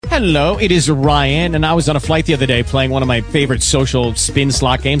Hello, it is Ryan, and I was on a flight the other day playing one of my favorite social spin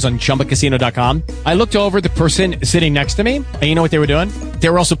slot games on ChumbaCasino.com. I looked over at the person sitting next to me, and you know what they were doing? They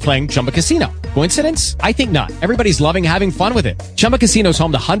were also playing Chumba Casino. Coincidence? I think not. Everybody's loving having fun with it. Chumba Casino is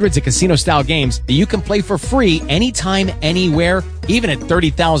home to hundreds of casino-style games that you can play for free anytime, anywhere, even at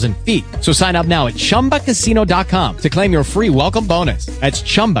 30,000 feet. So sign up now at ChumbaCasino.com to claim your free welcome bonus. That's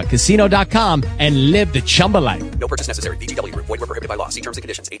ChumbaCasino.com and live the Chumba life. No purchase necessary. VGW. Void where prohibited by law. See terms and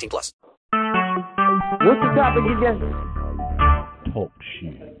conditions. 18+. What's the topic again? Talk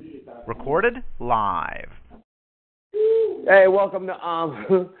shit. Recorded live. Hey, welcome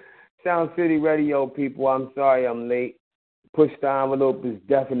to Sound City Radio, people. I'm sorry I'm late. Push the Envelope is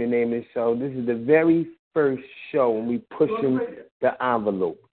definitely the name of the show. This is the very first show when we pushing the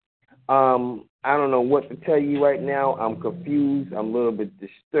envelope. I don't know what to tell you right now. I'm confused. I'm a little bit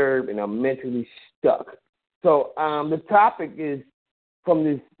disturbed, and I'm mentally stuck. So the topic is from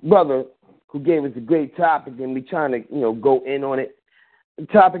this brother who gave us a great topic, and we're trying to, go in on it. The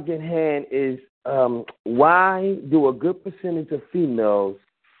topic at hand is why do a good percentage of females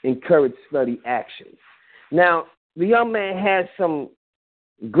encourage slutty actions? Now, the young man has some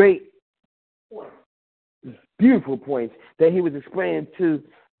great, beautiful points that he was explaining to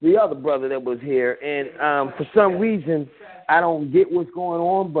the other brother that was here, and for some reason, I don't get what's going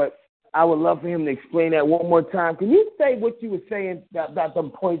on, but I would love for him to explain that one more time. Can you say what you were saying about them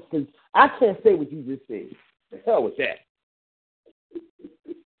points? Because I can't say what you just said. The hell with that.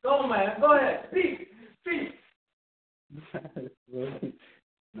 Go, man. Go ahead. Speak.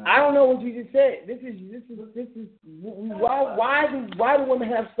 I don't know what you just said. This is why do women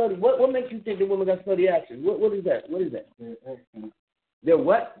have slutty? What makes you think that women got slutty action? What is that? What is that? Their action. Their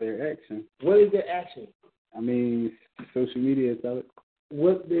what? Their action. What is their action? I mean, social media, Alex.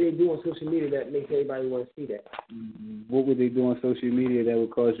 What do they do on social media that makes everybody want to see that? What would they do on social media that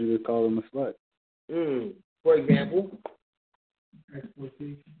would cause you to call them a slut? For example?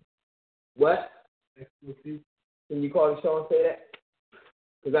 Exploitation. What? Exploitation. Can you call the show and say that?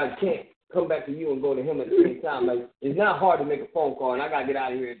 Because I can't come back to you and go to him at the same time. Like, it's not hard to make a phone call, and I got to get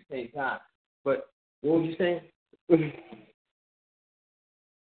out of here at the same time. But what was you saying?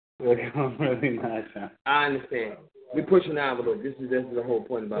 I'm really not trying. I understand. We're pushing the envelope. This is the whole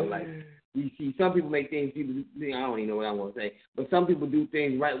point about life. You see, some people make things, I don't even know what I want to say, but some people do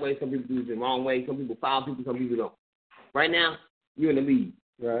things the right way, some people do it the wrong way, some people follow people, some people don't. Right now, you're in the lead.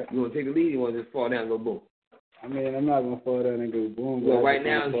 Right. You want to take the lead, or you want to just fall down and go boom? I mean, I'm not going to fall down and go boom. Well, right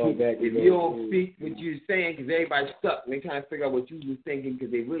now, if you don't speak what you're saying, because everybody's stuck, and they're trying to figure out what you were thinking because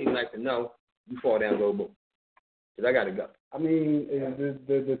they really like to know, you fall down and go boom. Because I got to go. I mean,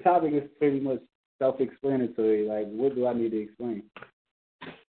 the topic is pretty much self-explanatory. Like, what do I need to explain?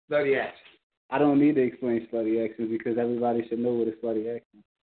 Slutty action. I don't need to explain slutty actions because everybody should know what a slutty action is.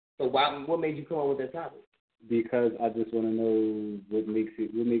 So what made you come up with that topic? Because I just want to know what makes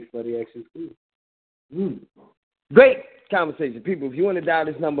slutty actions cool. Great conversation. People, if you want to dial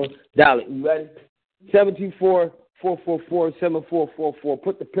this number, dial it. You ready? 724-444-7444.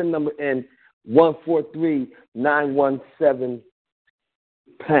 Put the PIN number in 143917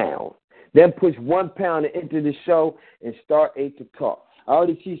 pound. Then push 1 pound to enter the show and star 8 to talk. I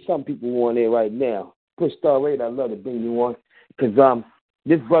already see some people on there right now. Push star 8. I'd love to bring you on because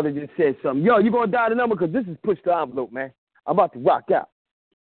this brother just said something. Yo, you going to dial the number because this is push the envelope, man. I'm about to rock out.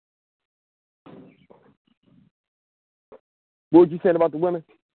 What would you say about the women?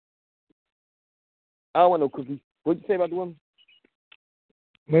 I don't want no cookies. What would you say about the women?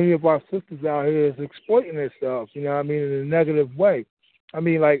 Many of our sisters out here is exploiting themselves, in a negative way. I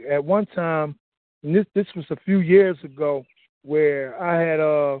mean, like at one time, and this was a few years ago, where I had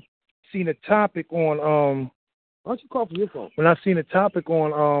seen a topic on why don't you call from your phone? When I seen a topic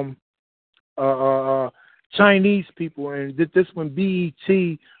on Chinese people, and this when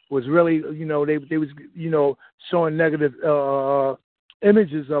BET was really, they was showing negative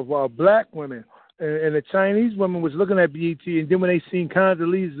images of black women, and the Chinese women was looking at BET, and then when they seen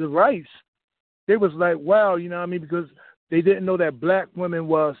Condoleezza Rice, they was like, wow, because they didn't know that black women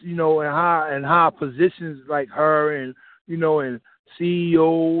was, in high positions like her, and and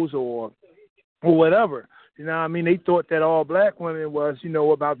CEOs or whatever. They thought that all black women was,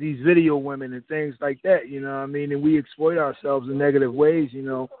 about these video women and things like that, and we exploit ourselves in negative ways,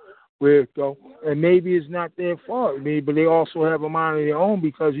 where and maybe it's not their fault, but they also have a mind of their own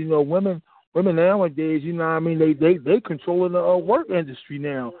because, women nowadays, they controlling the work industry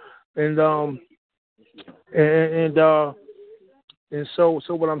now. And so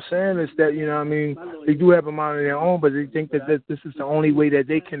what I'm saying is that, they do have a mind of their own, but they think that this is the only way that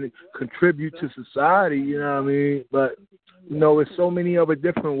they can contribute to society, but You know, there's so many other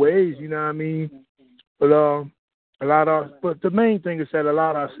different ways. You know what I mean? But but the main thing is that a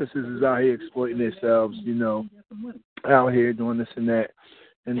lot of our sisters is out here exploiting themselves. You know, out here doing this and that,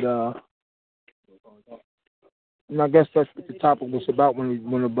 and I guess that's what the topic was about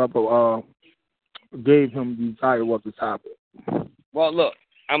when the brother gave him the title of the topic. Well, look,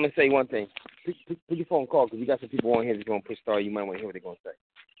 I'm gonna say one thing. Put your phone call because we got some people on here that's gonna push star. You might want to hear what they're gonna say.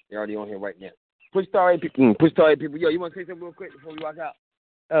 They're already on here right now. Push star 8 people. Push star 8 people. Yo, you want to say something real quick before we walk out?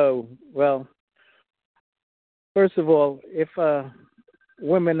 Oh, well, first of all, if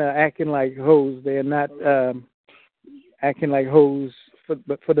women are acting like hoes, they're not acting like hoes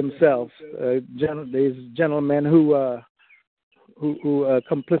for themselves. There's gentlemen who are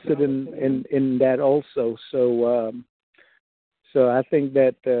complicit in that also. So I think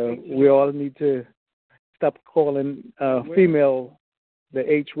that we all need to stop calling female the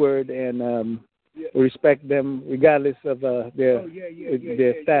H word and respect them regardless of their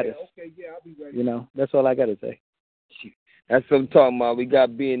status. You know, that's all I got to say. That's what I'm talking about. We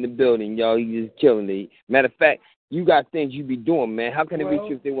got B in the building, y'all. You just killing it. Matter of fact, you got things you be doing, man. How can they reach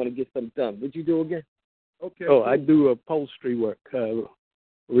you if they want to get something done? What you do again? Okay. Oh, I do upholstery work,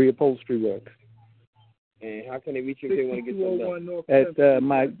 reupholstery work. And how can they reach you if they want to get something done? At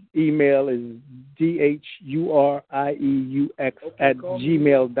my email is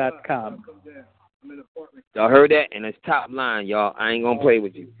dhurieux@gmail.com. Y'all heard that? And it's top line, y'all. I ain't gonna play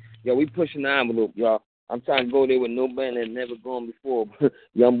with you. Yo, we pushing the envelope, y'all. I'm trying to go there with no band that never gone before.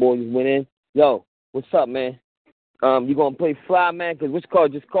 Young boy just went in. Yo, what's up, man? You gonna play Fly, man? Cause which call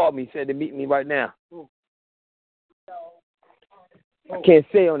just called me, said to meet me right now. I can't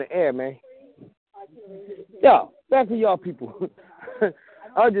say on the air, man. Yo, back to y'all people.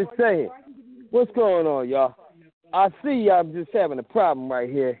 I'm just saying, what's going on, y'all? I see y'all just having a problem right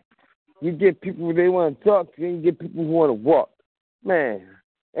here. You get people who they want to talk to, and you get people who want to walk. Man,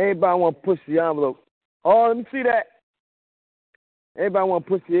 everybody want to push the envelope. Oh, let me see that. Everybody want to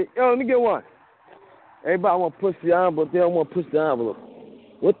push it. Yo, let me get one. Everybody want to push the envelope. They don't want to push the envelope.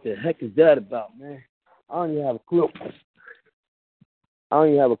 What the heck is that about, man? I don't even have a clue.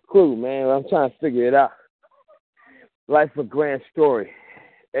 Man. I'm trying to figure it out. Life a grand story.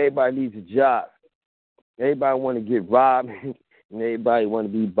 Everybody needs a job. Everybody want to get robbed, and everybody want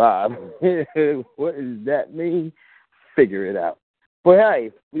to be Bob. What does that mean? Figure it out. But hey,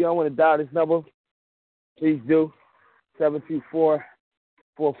 if y'all want to dial this number, please do.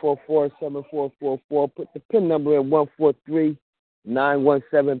 724-444-7444. Put the PIN number in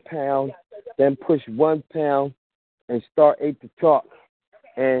 143917 £. Then push 1 pound and start 8 to talk.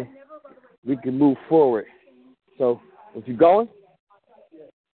 And we can move forward. So, if you're going?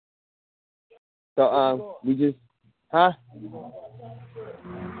 So, we just, huh?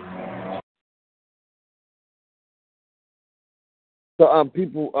 So,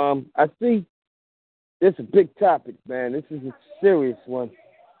 people, I see this is a big topic, man. This is a serious one.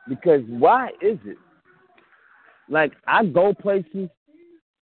 Because why is it? Like, I go places,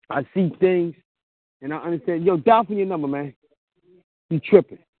 I see things, and I understand. Yo, dial for your number, man. You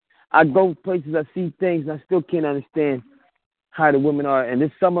tripping. I go places, I see things, and I still can't understand how the women are. And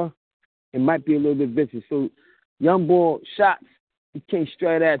this summer, it might be a little bit vicious. So, young boy, shots, he came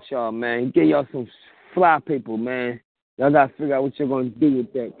straight at y'all, man. He gave y'all some fly paper, man. Y'all got to figure out what you're going to do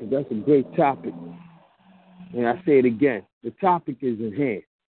with that, because that's a great topic. And I say it again. The topic is in hand.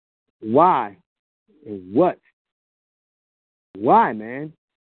 Why and what? Why, man,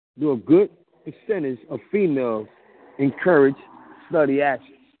 do a good percentage of females encourage slutty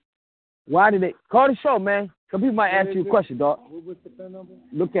actions? Why do they? Call the show, man. Some people might ask you a question, dog. What's the phone number?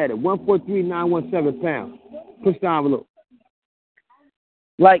 Look at it. 143917 £. Push the envelope.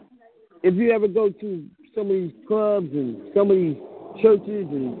 Like, if you ever go to some of these clubs and some of these churches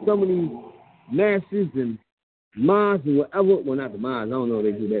and some of these masses and mosques and whatever, well, not the mosques, I don't know if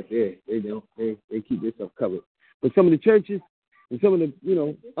they do that there. They don't. They keep this stuff covered. But some of the churches and some of the,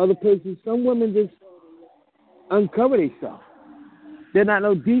 other places, some women just uncover themselves. They're not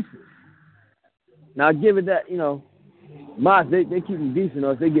no decent. Now, I give it that, mosques, they keep them decent or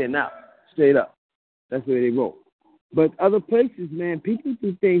else they getting out, straight up. That's the way they roll. But other places, man, people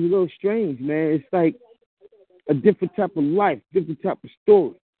do things a little strange, man. It's like a different type of life, different type of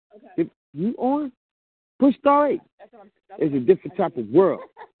story. Okay. If you on, push star 8. It's a different type of world.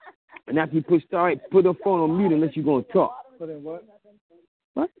 And after you push star 8, put the phone on mute unless you're going to talk. Put in what?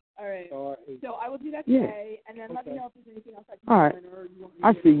 What? All right. So I will do that Yeah. today, and then let me know if there's anything else I can All right.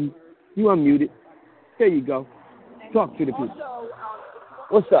 I see you. You unmuted. There you go. Talk to the people.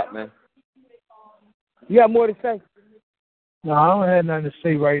 What's up, man? You got more to say? No, I don't have nothing to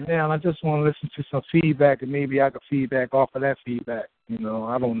say right now. I just want to listen to some feedback, and maybe I could feedback off of that feedback. I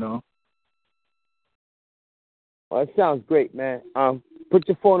don't know. Well, it sounds great, man. Put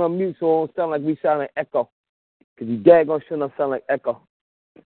your phone on mute so it won't sound like we sound like echo. Because you daggone sure not sound like echo.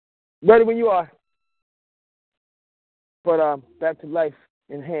 Ready when you are. But back to life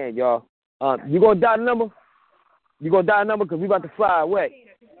in hand, y'all. You going to dial the number? You going to dial the number? Because we about to fly away.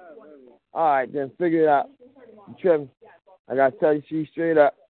 All right, then. Figure it out. You tripping. I got to tell you straight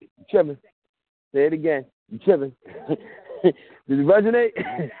up. You tripping. Say it again. You tripping. Did it resonate?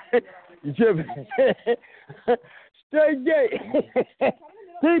 You tripping. Straight gay.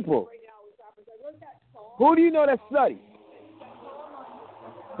 People. Who do you know that's slutty?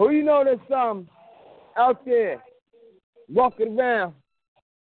 Who do you know that's out there walking around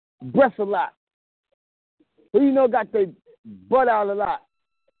breath a lot? Who do you know got their butt out a lot?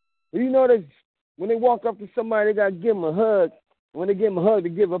 Who do you know that when they walk up to somebody, they got to give them a hug? When they give them a hug, they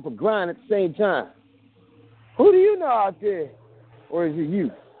give up a grind at the same time. Who do you know out there? Or is it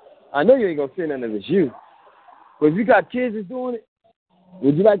you? I know you ain't going to say nothing if it's you. But if you got kids that's doing it,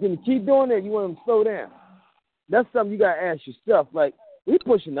 would you like them to keep doing it or you want them to slow down? That's something you got to ask yourself. Like, we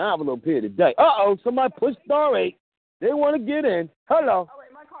pushing the envelope here today. Uh-oh, somebody pushed star 8. They want to get in. Hello. Oh,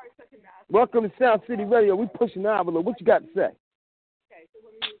 wait, my car is such a mess. Welcome to Sound City Radio. We pushing the envelope. What you got to say? Okay, so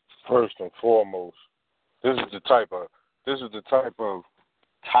let me... First and foremost, this is the type of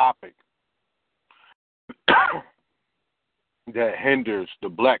topic that hinders the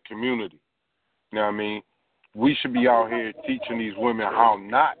black community. You know what I mean? We should be out here teaching these women how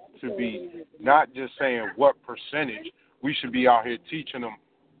not to be, not just saying what percentage. We should be out here teaching them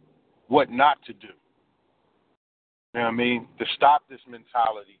what not to do. You know what I mean? To stop this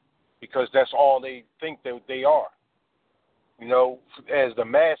mentality, because that's all they think that they are. As the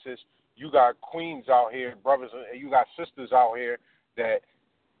masses, you got queens out here, brothers, and you got sisters out here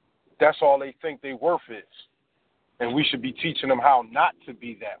that's all they think their worth is. And we should be teaching them how not to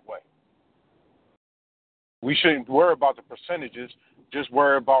be that way. We shouldn't worry about the percentages, just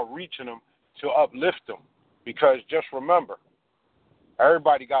worry about reaching them to uplift them. Because just remember,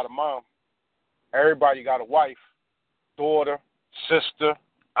 everybody got a mom, everybody got a wife, daughter, sister,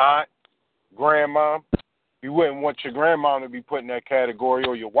 aunt, grandma. You wouldn't want your grandma to be put in that category,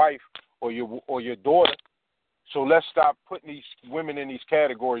 or your wife, or your daughter. So let's stop putting these women in these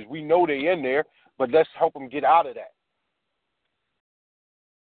categories. We know they're in there, but let's help them get out of that.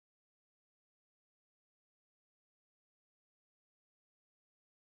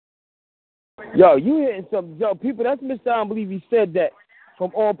 Yo, you hitting something. Yo, people, that's Mr. I don't believe he said that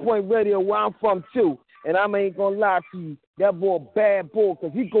from On Point Radio, where I'm from, too. And I ain't going to lie to you. That boy bad boy,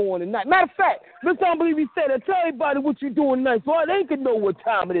 because he go on tonight. Matter of fact, Mr. I don't believe he said that. Tell everybody what you doing tonight, so they can know what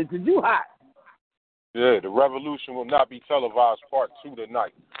time it is, because you hot. Yeah, the revolution will not be televised part 2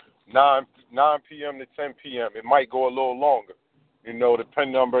 tonight. 9 p.m. to 10 p.m. It might go a little longer. The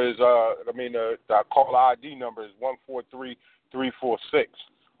PIN number is, the call ID number is 143346.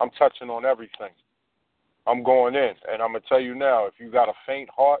 I'm touching on everything. I'm going in, and I'm going to tell you now, if you got a faint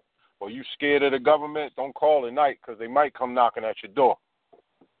heart or you scared of the government, don't call at night, because they might come knocking at your door.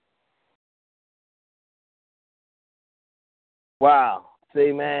 Wow.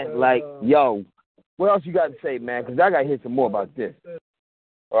 See, man, yo, what else you got to say, man? Because I got to hear some more about this.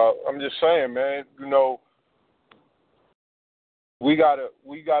 I'm just saying, man, we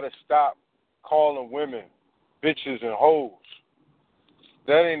gotta stop calling women bitches and hoes.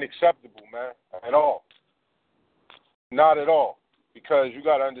 That ain't acceptable, man, at all. Not at all. Because you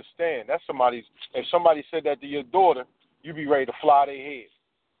got to understand, that's if somebody said that to your daughter, you be ready to fly their head.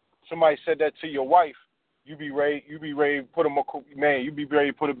 Somebody said that to your wife, you be ready to put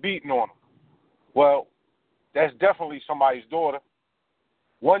a beating on them. Well, that's definitely somebody's daughter.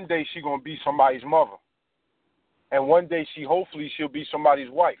 One day she going to be somebody's mother. And one day hopefully she'll be somebody's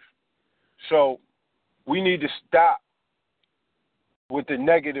wife. So we need to stop with the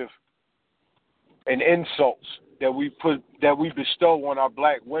negative and insults that we bestow on our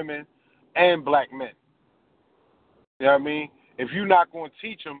black women and black men. You know what I mean? If you're not going to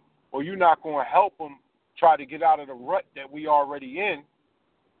teach them, or you're not going to help them try to get out of the rut that we already in,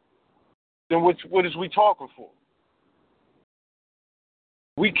 then what is we talking for?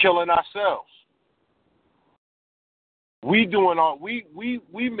 We killing ourselves. We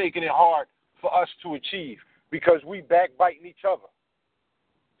making it hard for us to achieve, because we backbiting each other,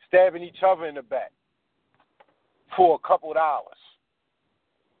 stabbing each other in the back for a couple of dollars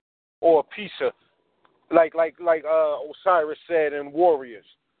or a piece of, like Osiris said in Warriors,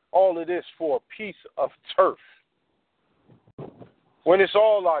 all of this for a piece of turf, when it's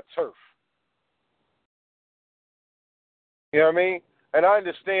all our turf. You know what I mean? And I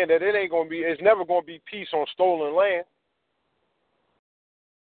understand that it's never going to be peace on stolen land.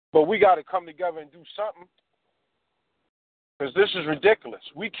 But we got to come together and do something. Because this is ridiculous.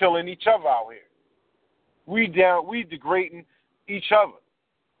 We killing each other out here. We degrading each other.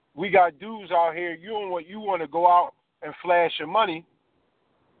 We got dudes out here, you want to go out and flash your money,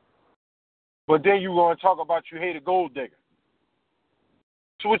 but then you want to talk about you hate a gold digger.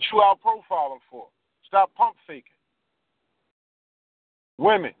 So what you out profiling for? Stop pump faking.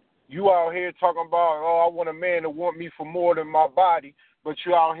 Women, you out here talking about, oh, I want a man to want me for more than my body, but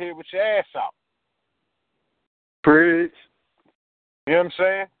you out here with your ass out. Preach. You know what I'm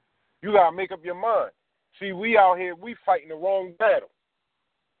saying? You got to make up your mind. See, we out here, we fighting the wrong battle.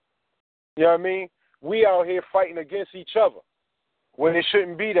 You know what I mean? We out here fighting against each other when it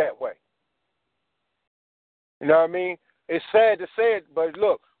shouldn't be that way. You know what I mean? It's sad to say it, but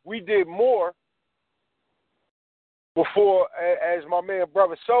look, we did more before, as my man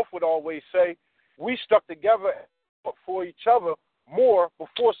Brother Self would always say, we stuck together for each other more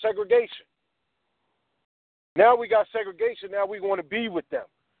before segregation. Now we got segregation, now we want to be with them,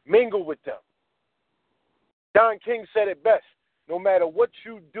 mingle with them. Don King said it best. No matter what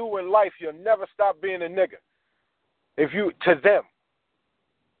you do in life, you'll never stop being a nigga. To them.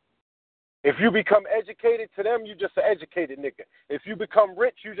 If you become educated, to them, you just an educated nigga. If you become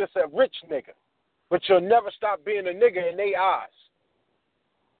rich, you just a rich nigga. But you'll never stop being a nigga in their eyes.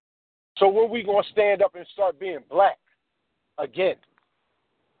 So when we going to stand up and start being black again?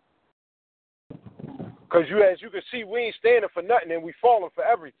 Because as you can see, we ain't standing for nothing and we falling for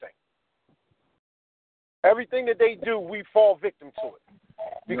everything. Everything that they do, we fall victim to it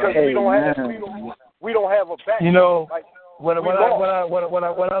because we don't have a back. You know, like, when I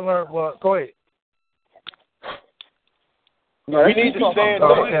learned, well, go ahead. We need to stand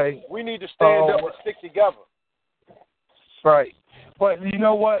up. Okay. We need to stand up and stick together. Right, but you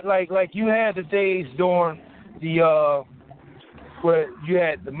know what? Like you had the days during the where you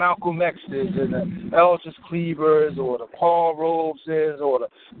had the Malcolm X's and the Eldridge Cleavers or the Paul Robeses or the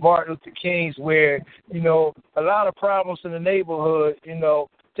Martin Luther Kings, where a lot of problems in the neighborhood.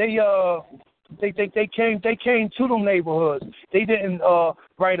 They came to them neighborhoods. They didn't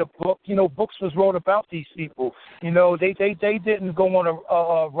write a book. Books was wrote about these people. They didn't go on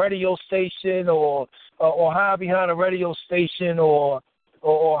a radio station or hide behind a radio station or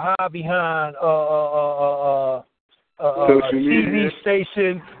hide behind TV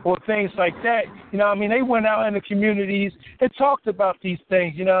station or things like that. They went out in the communities and talked about these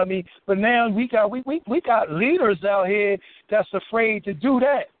things. But now we got leaders out here that's afraid to do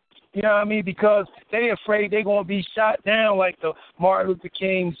that. Because they're afraid they're going to be shot down like the Martin Luther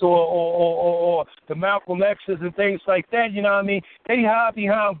Kings or the Malcolm X's and things like that. They hide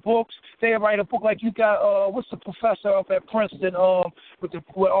behind books. They write a book like you got, what's the professor up at Princeton with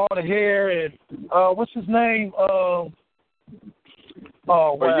all the hair and what's his name?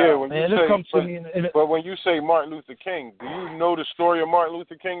 But when you say Martin Luther King, do you know the story of Martin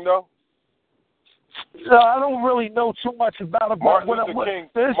Luther King, though? I don't really know too much about it. Martin Luther King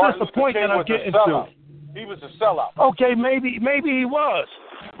that I'm getting to. He was a sellout. Okay, maybe he was,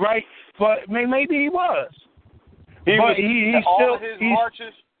 right? But maybe he was. All of his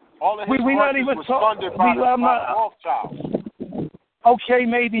marches was funded by the Rothschilds. Okay,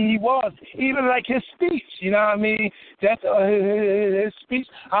 maybe he was. Even like his speech, That's his speech.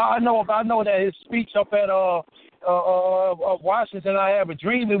 I know that his speech up at Washington, I Have a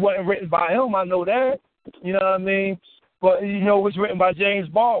Dream, it wasn't written by him. I know that. But it was written by James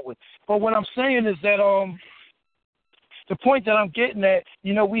Baldwin. But what I'm saying is that the point that I'm getting at,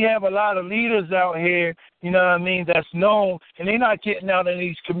 we have a lot of leaders out here, that's known, and they're not getting out in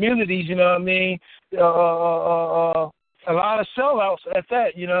these communities, a lot of sellouts at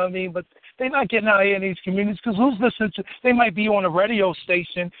that, but they're not getting out here in these communities because who's listening to, they might be on a radio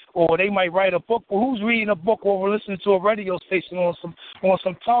station or they might write a book, but who's reading a book or listening to a radio station on some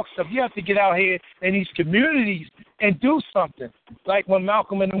talk stuff? You have to get out here in these communities and do something. Like when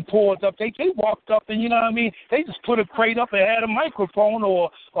Malcolm and them pulled up, they walked up and, they just put a crate up and had a microphone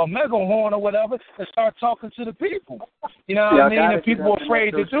or a megaphone or whatever and start talking to the people. And people are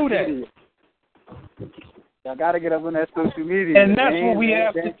afraid to do that. Y'all got to get up on that social media. And that's what we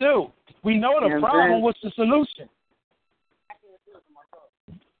have to do. We know the problem. What's the solution?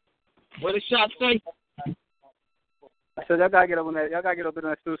 What did Shop say? I said y'all got to get up on that. Y'all got to get up on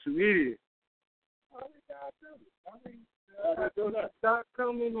that social media. Stop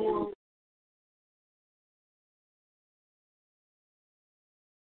coming on.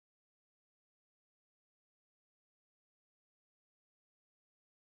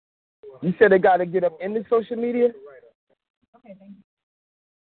 You said they got to get up in the social media?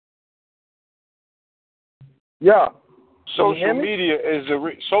 Yeah. Social media is the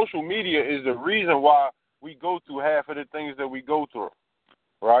reason why we go through half of the things that we go through,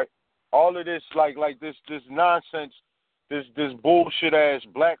 right? All of this, like this nonsense, this bullshit ass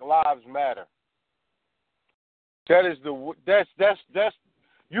Black Lives Matter. That's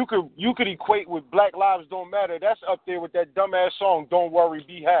you could equate with Black Lives Don't Matter. That's up there with that dumbass song, Don't Worry,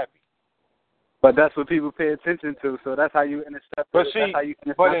 Be Happy. But that's what people pay attention to, so that's how you intercept. But in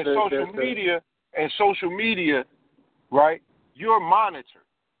social media, right? You're monitored.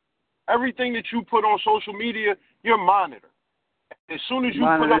 Everything that you put on social media, you're monitored. As soon as you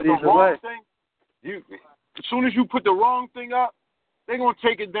put up the wrong thing, as soon as you put the wrong thing up, they're gonna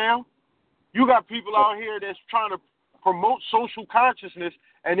take it down. You got people out here that's trying to promote social consciousness,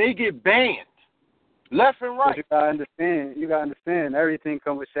 and they get banned left and right. But you gotta understand. Everything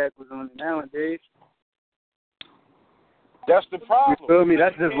comes with shackles on it nowadays. That's the problem. You feel me?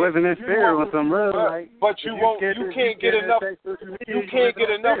 That's just living in fear with some real like. But you can't get enough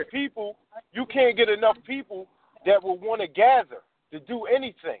people. You can't get enough people that will want to gather to do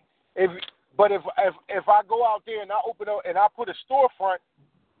anything. If I go out there and I open up and I put a storefront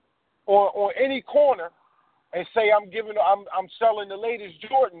on any corner and say I'm selling the latest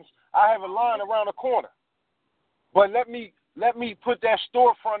Jordans, I have a line around the corner. But let me put that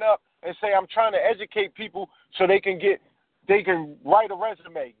storefront up and say I'm trying to educate people so they can write a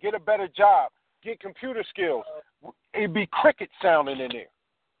resume, get a better job, get computer skills. It'd be cricket sounding in there.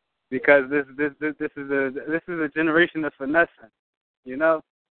 Because this is a generation of finessing. You know,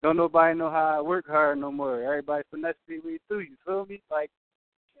 don't nobody know how I work hard no more. Everybody finesse me through. You feel me? Like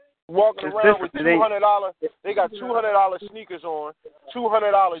walking around with $200. They got $200 sneakers on,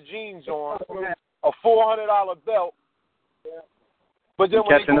 $200 jeans on, a $400 belt. But then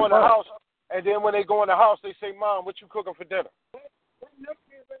when they go in the house. And then when they go in the house, they say, "Mom, what you cooking for dinner?"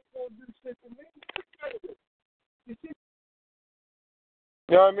 You know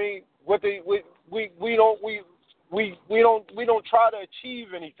what I mean? We don't try to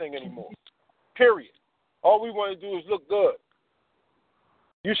achieve anything anymore. Period. All we want to do is look good.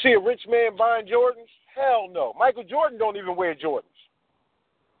 You see a rich man buying Jordans? Hell no. Michael Jordan don't even wear Jordans.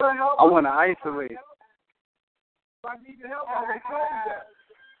 I want to isolate.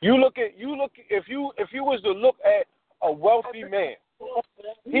 You look if you was to look at a wealthy man,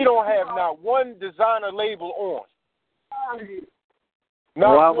 he don't have not one designer label on.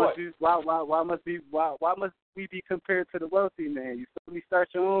 Why must we be compared to the wealthy man? You feel me?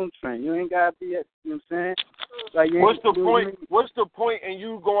 Start your own trend. You ain't gotta be at, you know what I'm saying? Like, What's the point in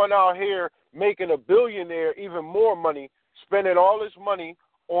you going out here making a billionaire even more money, spending all this money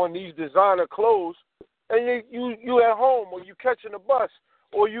on these designer clothes, and you at home or you catching a bus?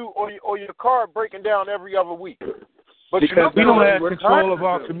 Or your car breaking down every other week. But because we don't have control of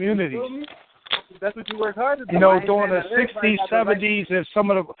our communities. That's what you work hard to do. You know, during the 60s, 70s, and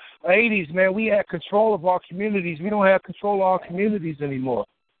some of the 80s, man, we had control of our communities. We don't have control of our communities anymore.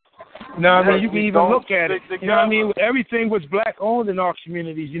 You know what I mean? You can even look at it. You know what I mean? Everything was black owned in our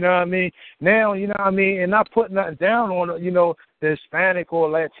communities. You know what I mean? Now, you know what I mean? And not putting nothing down on, you know, the Hispanic or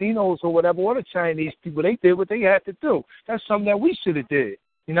Latinos or whatever, or the Chinese people. They did what they had to do. That's something that we should have did.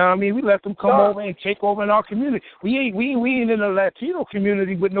 You know what I mean? We let them come over and take over in our community. We ain't in the Latino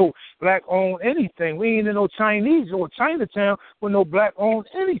community with no black owned anything. We ain't in no Chinese or Chinatown with no black owned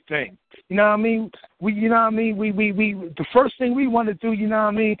anything. You know what I mean? We the first thing we want to do, you know what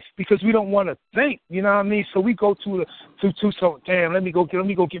I mean, because we don't want to think, you know what I mean. So we go to so damn. Let me go get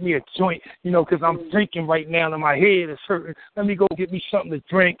me a joint, you know, because I'm thinking right now and my head is hurting. Let me go get me something to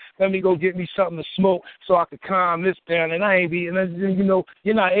drink. Let me go get me something to smoke so I can calm this down. And you know,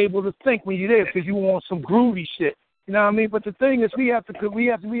 you're not able to think when you're there because you want some groovy shit. You know what I mean? But the thing is, we have to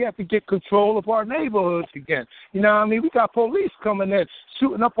get control of our neighborhoods again. You know what I mean? We got police coming in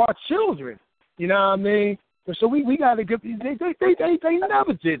shooting up our children. You know what I mean? So we got to get. They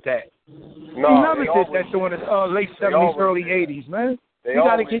never did that. No, they never did that during the late 70s, early 80s, man. We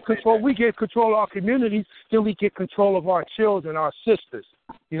got to get control. We get control of our communities, then we get control of our children, our sisters.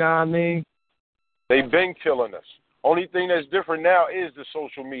 You know what I mean? They've been killing us. Only thing that's different now is the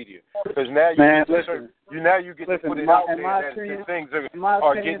social media, because now you get to put it out there that things are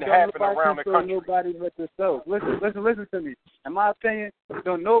getting happen around the country. Nobody but yourself. Listen to me. In my opinion,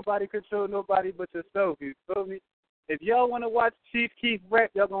 don't nobody control nobody but yourself. You feel me? If y'all want to watch Chief Keef rap,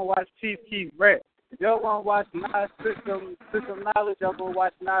 y'all gonna watch Chief Keef rap. If y'all want to watch Nas system knowledge, y'all gonna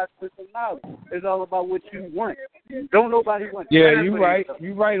watch Nas system knowledge. It's all about what you want. Don't nobody want. Yeah, you right.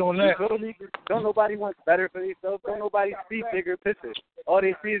 You right on that. Don't nobody want better for themselves. Don't nobody see bigger pictures. All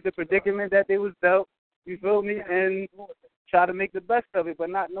they see is the predicament that they was dealt. You feel me? And try to make the best of it,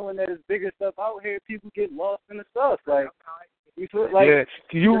 but not knowing that it's bigger stuff out here. People get lost in the stuff. Like, you feel like yeah,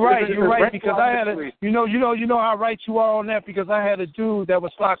 you're right. Because I had a, you know how right you are on that. Because I had a dude that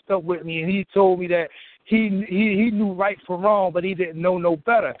was locked up with me, and he told me that he knew right from wrong, but he didn't know no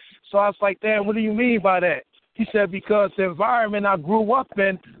better. So I was like, damn, what do you mean by that? He said, because the environment I grew up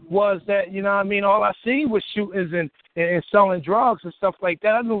in was that, you know what I mean, all I seen was shootings and selling drugs and stuff like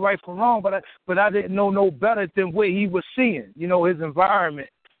that. I knew right from wrong, but I didn't know no better than what he was seeing, you know, his environment,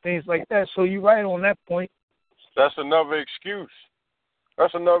 things like that. So you're right on that point. That's another excuse. I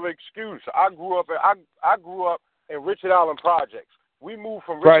grew up in Richard Allen Projects. We moved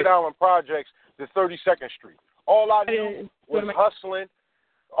from Richard Allen Projects to 32nd Street. All I knew was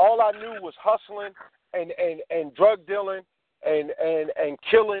hustling. And drug dealing and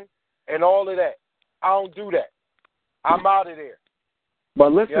killing and all of that. I don't do that. I'm out of there.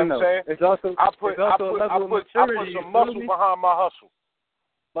 But listen, you know what I'm saying? It's also I put some muscle behind my hustle.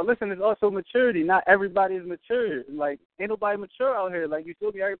 But listen, it's also maturity. Not everybody is mature. Like, ain't nobody mature out here. Like, you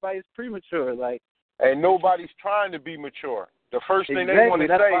feel me? Everybody's premature. Like, and nobody's trying to be mature. The first thing they want to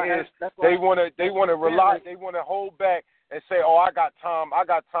say is they want to rely, they want to hold back and say, "Oh, I got time.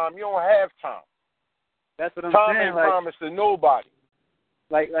 You don't have time. That's what I'm saying. Time ain't promised to nobody.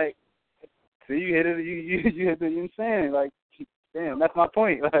 Like, so you hit it. You hit the insane. Like, damn, that's my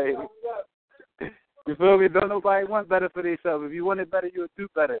point. Like, you feel me? Don't nobody want better for themselves. If you want it better, you'll do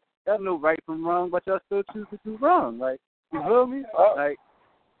better. Y'all know right from wrong, but y'all still choose to do wrong. Like, you feel me? Like,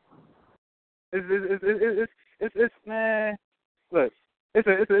 it's man. Look,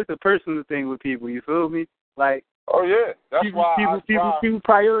 it's a personal thing with people. You feel me? Like. Oh yeah, that's people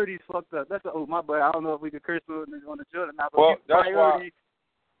priorities fucked up. My bad. I don't know if we could curse on the joint or not. But well,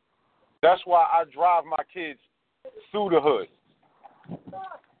 that's why I drive my kids through the hood,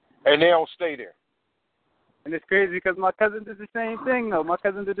 and they don't stay there. And it's crazy because my cousin did the same thing though. My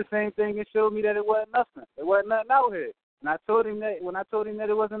cousin did the same thing and showed me that it wasn't nothing. It wasn't nothing out here. And I told him that when I told him that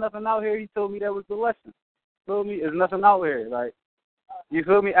it wasn't nothing out here, he told me that was the lesson. Told me it's nothing out here. Like. You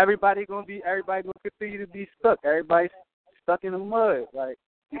feel me? Everybody gonna continue to be stuck. Everybody's stuck in the mud. Like,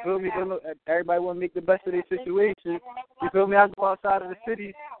 you feel me? Everybody wanna make the best of their situation. You feel me? I go outside of the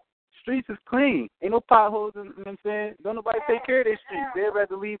city, streets is clean. Ain't no potholes. You know what I'm saying? Don't nobody take care of their streets. They'd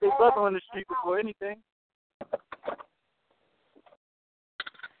rather leave their brother on the street before anything.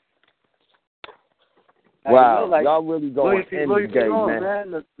 Wow, like, y'all really going in the game,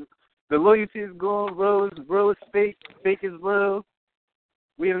 man. The loyalty is going. Real is fake. Fake is real.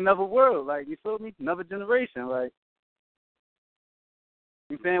 We in another world, like, you feel me? Another generation, like,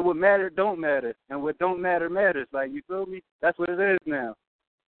 you saying what matter don't matter, and what don't matter matters, like, you feel me? That's what it is now.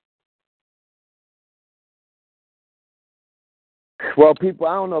 Well, people,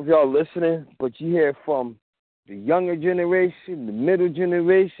 I don't know if y'all listening, but you hear from the younger generation, the middle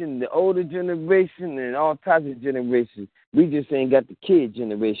generation, the older generation, and all types of generations. We just ain't got the kid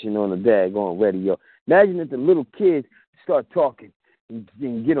generation on the daggone radio. Imagine if the little kids start talking.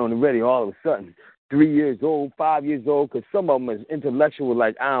 And get on the radio all of a sudden, 3 years old, 5 years old, because some of them is intellectual,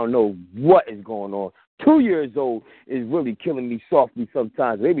 like I don't know what is going on. 2 years old is really killing me softly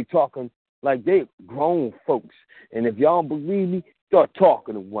sometimes. They be talking like they grown folks. And if y'all don't believe me, start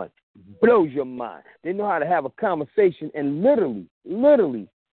talking to one. Blows your mind. They know how to have a conversation and literally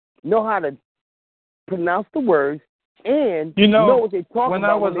know how to pronounce the words and know what they're talking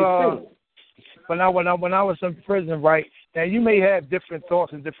about when they say it. When I was in prison, right, now you may have different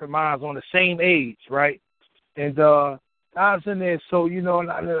thoughts and different minds on the same age, right? And I was in there, so, you know,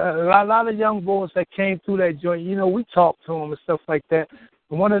 a lot of young boys that came through that joint, you know, we talked to them and stuff like that.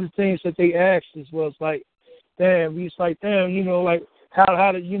 And one of the things that they asked us was like, damn, you know, like,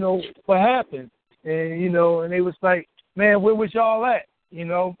 how did, you know, what happened? And, you know, and they was like, man, where was y'all at? You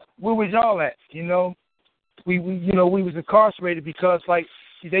know, where was y'all at? You know, we was incarcerated because, like,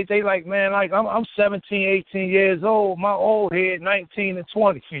 they like, man, like, I'm 17, 18 years old. My old head, 19 and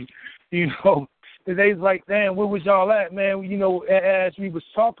 20, you know. And they was like, damn, where was y'all at, man? You know, as we was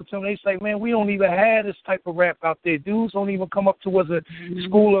talking to them, they was like, man, we don't even have this type of rap out there. Dudes don't even come up to us and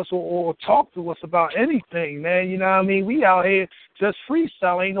school us or talk to us about anything, man. You know what I mean? We out here just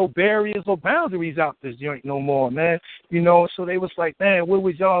freestyle. Ain't no barriers or boundaries out this joint no more, man. You know, so they was like, man, where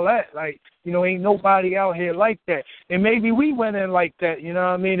was y'all at? Like, you know, ain't nobody out here like that. And maybe we went in like that, you know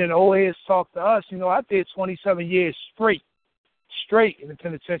what I mean? And the old heads talked to us. You know, I did 27 years straight in the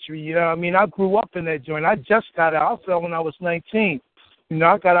penitentiary, you know what I mean? I grew up in that joint. I just got out. I fell when I was 19. You know,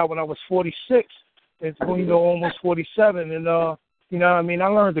 I got out when I was 46. It's, you know, almost 47. And You know what I mean? I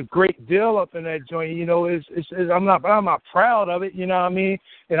learned a great deal up in that joint. You know, I'm not proud of it. You know what I mean?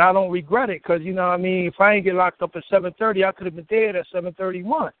 And I don't regret it because, you know what I mean, if I ain't get locked up at 7:30, I could have been dead at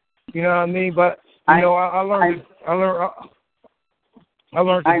 7:31. You know what I mean? But I learned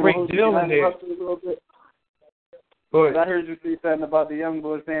a great deal in there. But I heard you say something about the young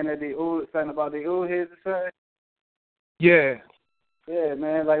boys saying that something about the old heads or something. Yeah. Yeah,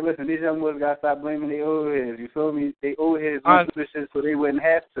 man. Like, listen, these young boys gotta stop blaming the old heads. You feel me? They old heads went through this shit so they wouldn't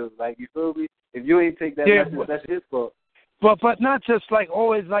have to. Like, you feel me? If you ain't take that message, that's his fault. But not just like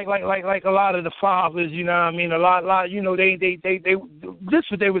always like a lot of the fathers, you know what I mean? A lot you know, they this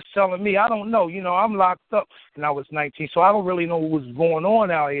what they was telling me. I don't know, you know, I'm locked up and I was 19, so I don't really know what was going on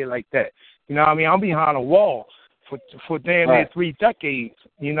out here like that. You know what I mean? I'm behind a wall for damn near 3 decades.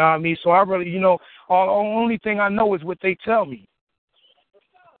 You know what I mean? So I really, you know, the only thing I know is what they tell me.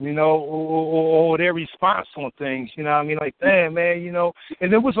 You know, or their response on things, you know what I mean? Like, damn, man, you know.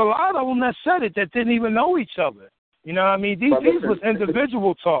 And there was a lot of them that said it that didn't even know each other. You know what I mean? These was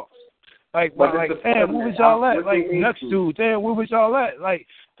individual talks. Like, damn, where was y'all at? Like, next dude, damn, where was y'all at? Like,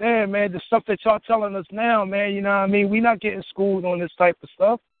 damn, man, the stuff that y'all telling us now, man, you know what I mean? We not getting schooled on this type of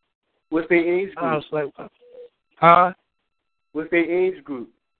stuff. What's their age group? I was like, huh? What's their age group?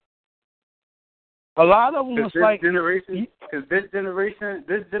 A lot of them was like... Because this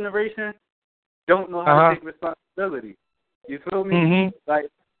generation don't know how to take responsibility. You feel me? Mm-hmm. Like,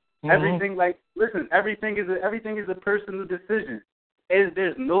 everything, like, listen, everything is a personal decision.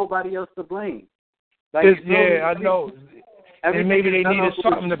 There's nobody else to blame. Like, I know. And maybe they needed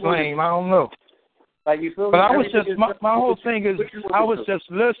something to blame. I don't know. Like, you feel me? But I was just, my whole thing is, I was just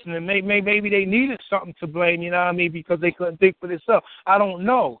listening. Maybe they needed something to blame, you know what I mean, because they couldn't think for themselves. I don't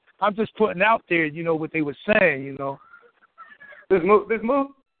know. I'm just putting out there, you know, what they were saying, you know. This move?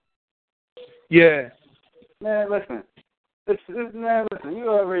 Yeah. Man, listen. Man, listen, you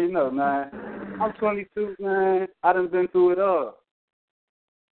already know, man. I'm 22, man. I done been through it all.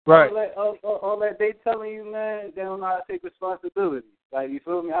 Right. All that they telling you, man, they don't know how to take responsibility. Like, you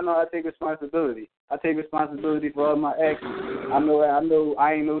feel me? I know how to take responsibility. I take responsibility for all my actions. I know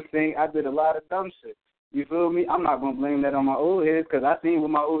I ain't no saint. I did a lot of dumb shit. You feel me? I'm not going to blame that on my old heads because I seen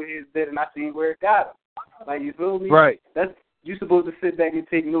what my old heads did and I seen where it got them. Like, you feel me? Right. You're supposed to sit back and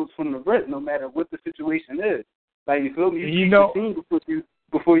take notes from the rip no matter what the situation is. Like, you feel me? You know,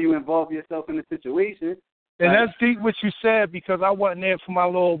 before you involve yourself in the situation. And that's deep what you said because I wasn't there for my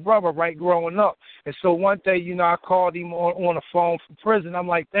little brother, right, growing up. And so one day, you know, I called him on the phone from prison. I'm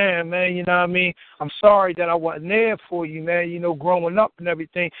like, damn, man, you know what I mean? I'm sorry that I wasn't there for you, man, you know, growing up and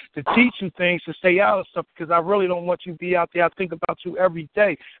everything, to teach you things, to stay out of stuff because I really don't want you to be out there. I think about you every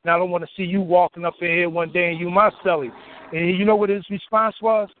day. And I don't want to see you walking up in here one day and you my celly. And you know what his response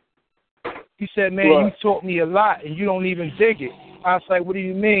was? He said, man, you taught me a lot and you don't even dig it. I was like, what do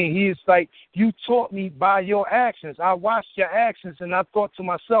you mean? He is like, you taught me by your actions. I watched your actions, and I thought to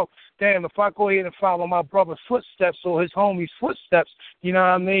myself, damn, if I go ahead and follow my brother's footsteps or his homie's footsteps, you know what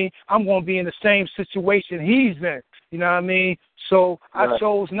I mean, I'm going to be in the same situation he's in, you know what I mean? So I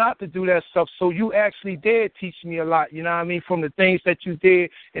chose not to do that stuff. So you actually did teach me a lot, you know what I mean, from the things that you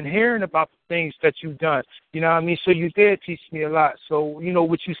did and hearing about the things that you've done, you know what I mean? So you did teach me a lot. So, you know,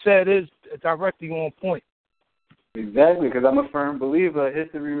 what you said is directly on point. Exactly, because I'm a firm believer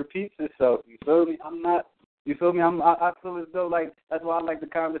history repeats itself. You feel me? You feel me? I feel as though, like, that's why I like to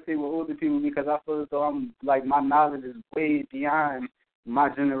conversate with older people because I feel as though I'm, like, my knowledge is way beyond my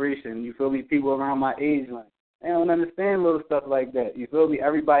generation. You feel me? People around my age, like, they don't understand little stuff like that. You feel me?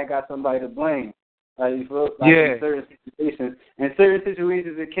 Everybody got somebody to blame. Like, you feel like in certain situations. In certain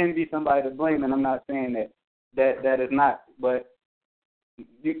situations, it can be somebody to blame, and I'm not saying that is not, but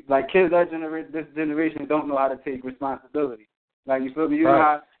like kids this generation don't know how to take responsibility. Like, you feel me? You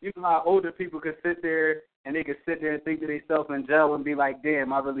know how older people could sit there and they could sit there and think to themselves in jail and be like,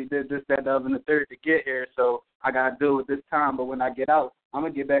 damn, I really did this, that, the other, and the third to get here, so I gotta deal with this time. But when I get out, I'm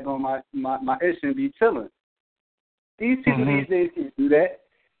gonna get back on my issue and be chilling. These people these days can't do that.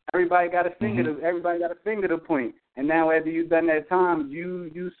 Everybody got a finger to point. And now after you've done that time,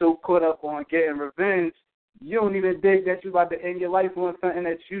 you so caught up on getting revenge. You don't even dig that you about to end your life on something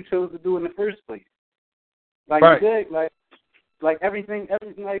that you chose to do in the first place. Like, you dig, like everything,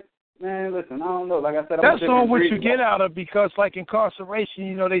 like, man, listen, I don't know. Like I said, that's on what you get out of because, like, incarceration,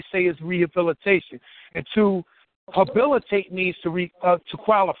 you know, they say it's rehabilitation. And to habilitate means to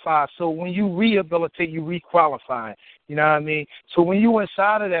qualify. So when you rehabilitate, you requalify. You know what I mean? So when you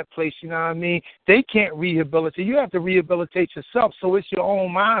inside of that place, you know what I mean, they can't rehabilitate. You have to rehabilitate yourself. So it's your own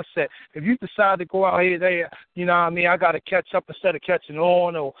mindset. If you decide to go out here, you know what I mean, I got to catch up instead of catching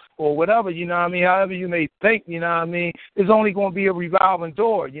on or whatever, you know what I mean, however you may think, you know what I mean, it's only going to be a revolving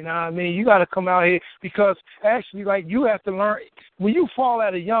door, you know what I mean? You got to come out here because actually, like, you have to learn. When you fall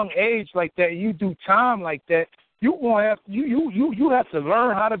at a young age like that, you do time like that, you have to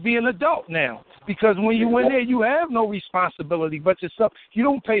learn how to be an adult now. Because when you in there, you have no responsibility but yourself. You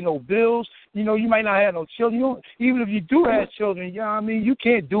don't pay no bills. You know, you might not have no children. Even if you do have children, you know what I mean, you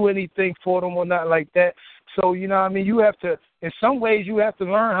can't do anything for them or nothing like that. So, you know what I mean, you have to, in some ways, you have to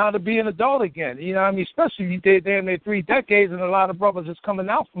learn how to be an adult again. You know what I mean, especially if you did damn near 3 decades, and a lot of brothers is coming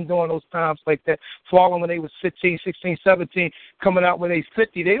out from doing those times like that, falling when they was 15, 16, 17, coming out when they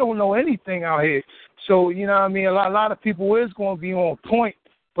 50. They don't know anything out here. So, you know what I mean, a lot of people is going to be on point.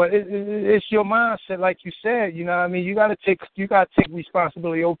 But it's your mindset, like you said. You know what I mean? You got to take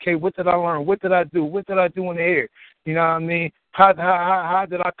responsibility. Okay, what did I learn? What did I do? What did I do in the air? You know what I mean? How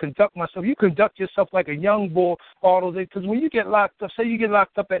did I conduct myself? You conduct yourself like a young boy all those days. Because when you get locked up, say you get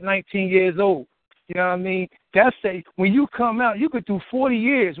locked up at 19 years old, you know what I mean? That's when you come out, you could do 40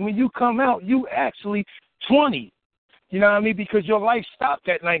 years. When you come out, you actually 20. You know what I mean? Because your life stopped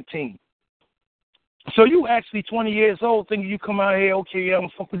at 19. So you actually 20 years old thinking you come out here, okay, yeah, I'm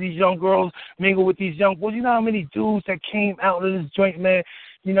going to fuck with these young girls, mingle with these young boys. You know how many dudes that came out of this joint, man,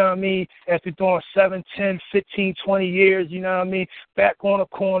 you know what I mean, after doing 7, 10, 15, 20 years, you know what I mean, back on the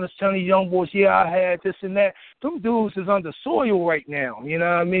corners telling these young boys, yeah, I had this and that. Them dudes is under soil right now, you know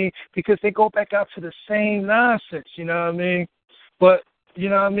what I mean, because they go back out to the same nonsense, you know what I mean. But, you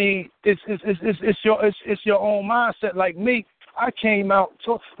know what I mean, it's your own mindset. Like me, I came out,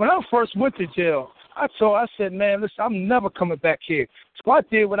 when I first went to jail, I said, man, listen, I'm never coming back here. So I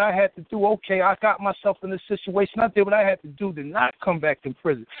did what I had to do. Okay, I got myself in this situation. I did what I had to do to not come back in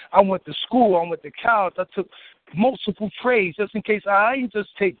prison. I went to school. I went to college. I took multiple trades just in case. I ain't just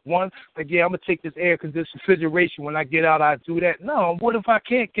take one. Like, yeah, I'm going to take this air conditioning refrigeration. When I get out, I do that. No, what if I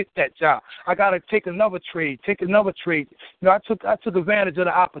can't get that job? I got to take another trade. You know, I took advantage of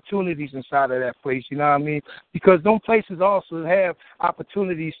the opportunities inside of that place, you know what I mean? Because those places also have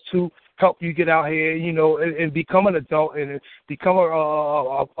opportunities to help you get out here, you know, and become an adult and become a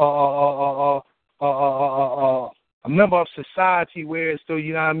member of society where it's still,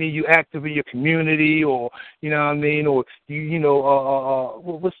 you know what I mean, you active in your community, or, you know what I mean, or you know,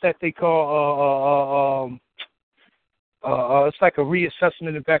 what's that they call, it's like a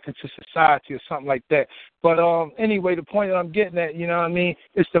reassessment and back into society or something like that. But anyway, the point that I'm getting at, you know what I mean,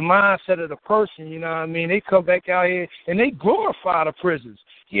 it's the mindset of the person, you know what I mean. They come back out here and they glorify the prisons.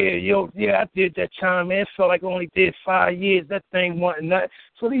 Yeah, I did that time, man. It felt like I only did 5 years. That thing wasn't nothing.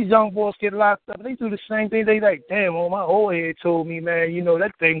 So these young boys get locked up. They do the same thing. They like, damn, my old head told me, man, you know,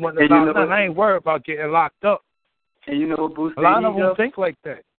 that thing wasn't about nothing. I ain't worried about getting locked up. And you know what boosts their ego? A lot ego? of them think like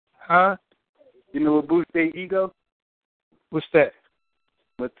that. Huh? You know what boosts their ego? What's that?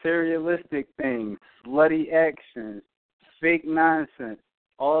 Materialistic things, slutty actions, fake nonsense.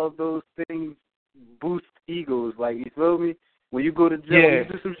 All of those things boost egos. Like, you feel me? When you go to jail, when you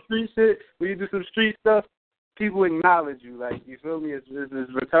do some street shit, when you do some street stuff, people acknowledge you. Like, you feel me? It's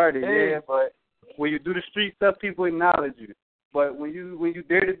retarded, yeah. But when you do the street stuff, people acknowledge you. But when you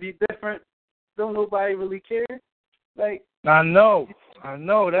dare to be different, don't nobody really care. Like, I know.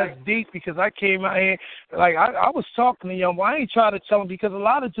 That's deep, because I came out here, like, I was talking to young boy. I ain't trying to tell him, because a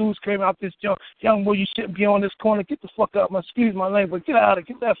lot of dudes came out this young boy, you shouldn't be on this corner. Get the fuck up. Excuse my language. Get that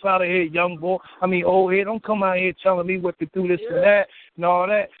out of here, young boy. I mean, old head. Don't come out here telling me what to do, this and that and all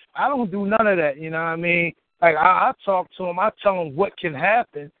that. I don't do none of that, you know what I mean? Like, I talk to him. I tell him what can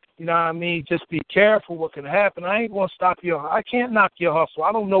happen. You know what I mean? Just be careful what can happen. I ain't going to stop I can't knock your hustle.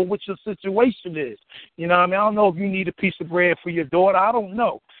 I don't know what your situation is. You know what I mean? I don't know if you need a piece of bread for your daughter. I don't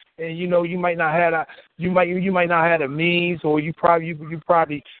know. And, you know, you might not have you might not have the means, or you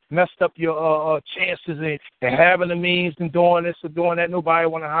probably messed up your chances in having the means and doing this or doing that. Nobody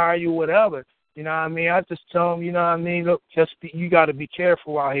want to hire you, whatever. You know what I mean? I just tell them, you know what I mean, look, you got to be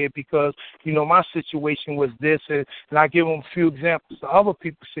careful out here, because, you know, my situation was this, and I give them a few examples of other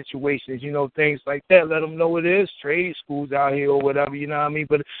people's situations, you know, things like that. Let them know it is trade schools out here or whatever, you know what I mean?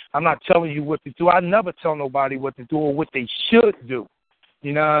 But I'm not telling you what to do. I never tell nobody what to do or what they should do.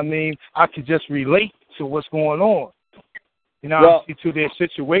 You know what I mean? I could just relate to what's going on, you know, to their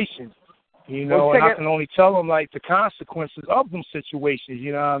situation. You know, and I can only tell them, like, the consequences of them situations,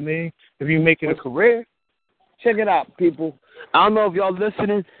 you know what I mean? If you make it a career. Check it out, people. I don't know if y'all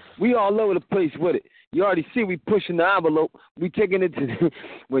listening. We all over the place with it. You already see we pushing the envelope. We taking it to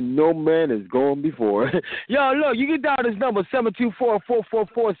when no man has gone before. Yo, look, you can dial this number,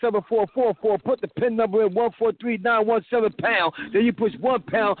 724-444-7444. Put the PIN number in 143917 £. Then you push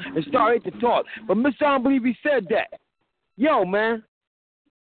 £1 and start to talk. But Mr. I don't believe he said that. Yo, man.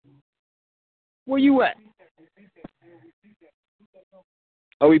 Where you at?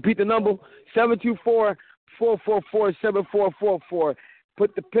 Oh, repeat the number, 724-444-7444.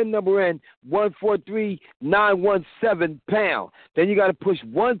 Put the PIN number in, 143917 £. Then you got to push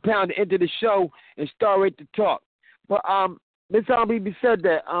 £1 to enter the show and start right to talk. But Miss Albibi said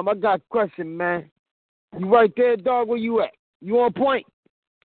that. I got a question, man. You right there, dog? Where you at? You on point?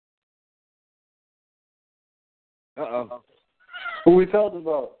 Uh-oh. Who we talking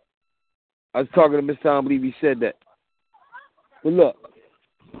about? I was talking to Mr. Albibi said that. But look,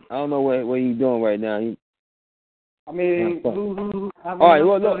 I don't know what you doing right now. All right,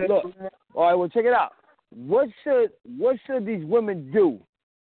 well, look. All right, well, check it out. What should these women do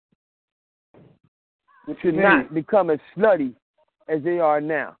to not become as slutty as they are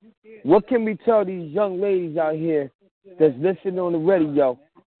now? What can we tell these young ladies out here that's listening on the radio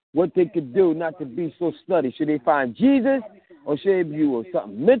what they could do not to be so slutty? Should they find Jesus, or should they do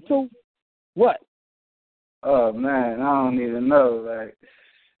something mental? What? Oh, man, I don't even know. Like,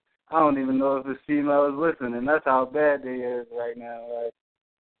 I don't even know if this female is listening. That's how bad they is right now.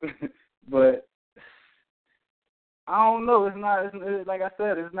 Like, but I don't know. It's not. It's, like I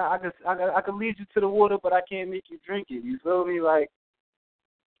said, it's not. I could lead you to the water, but I can't make you drink it. You feel me? Like,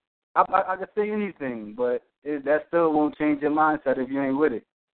 I could say anything, but that still won't change your mindset if you ain't with it.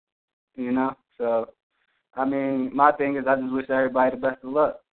 You know. So, I mean, my thing is, I just wish everybody the best of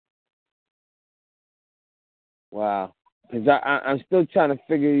luck. Wow. Because I'm still trying to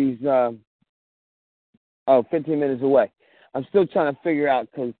figure these, 15 minutes away. I'm still trying to figure out,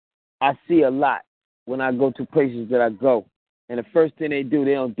 because I see a lot when I go to places that I go. And the first thing they do,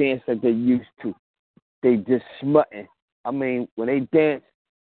 they don't dance like they used to. They just smutting. I mean, when they dance,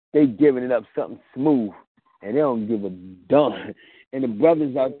 they giving it up something smooth. And they don't give a darn. And the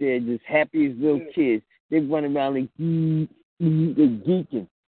brothers out there just happy as little kids. They run around like, they geeking.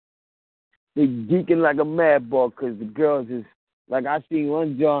 They geeking like a mad ball, because the girls is, like, I seen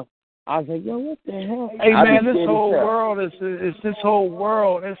one John, I was like, yo, what the hell? Hey, man, this whole world is this whole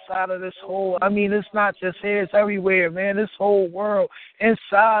world inside of this whole, I mean, it's not just here, it's everywhere, man. This whole world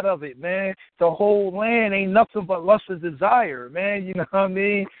inside of it, man. The whole land ain't nothing but lust and desire, man. You know what I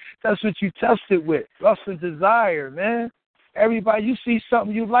mean? That's what you test it with, lust and desire, man. Everybody, you see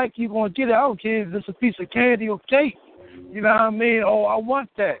something you like, you're going to get it. I don't care if it's a piece of candy or cake. You know what I mean? Oh, I want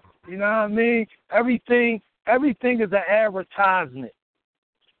that. You know what I mean? Everything is an advertisement.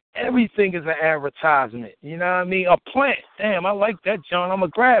 Everything is an advertisement. You know what I mean? A plant. Damn, I like that, John. I'm going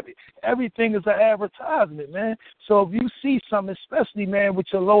to grab it. Everything is an advertisement, man. So if you see something, especially, man,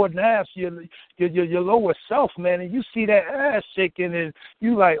 with your lower half, your lower self, man, and you see that ass shaking, and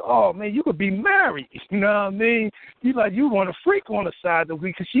you like, oh, man, you could be married. You know what I mean? You like, you want a freak on the side of the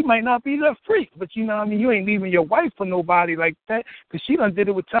week, because she might not be that freak. But you know what I mean? You ain't leaving your wife for nobody like that, because she done did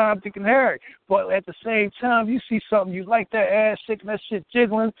it with Tom, Dick, and Harry. But at the same time, you see something, you like that ass shaking, that shit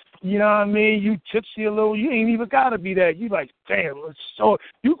jiggling, you know what I mean? You tipsy a little, you ain't even got to be that. You like, damn, so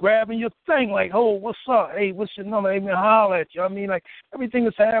you grabbing your thing like, oh, what's up? Hey, what's your number? They even holler at you. I mean, like, everything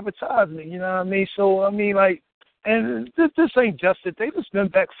is advertisement, you know what I mean? So, I mean, like, and this ain't just it. They just been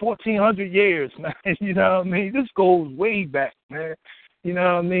back 1,400 years, man. You know what I mean? This goes way back, man. You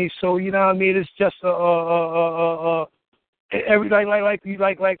know what I mean? So, you know what I mean? It's just every like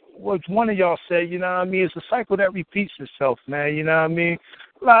what one of y'all said, you know what I mean? It's a cycle that repeats itself, man. You know what I mean?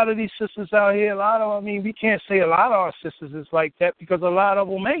 A lot of these sisters out here, we can't say a lot of our sisters is like that, because a lot of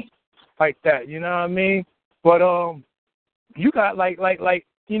them ain't like that, you know what I mean? But you got like rappers,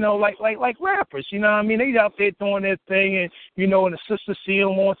 you know what I mean? They out there doing their thing, and you know, and the sisters see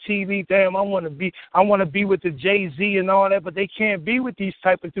them on TV. Damn, I want to be with the Jay-Z and all that, but they can't be with these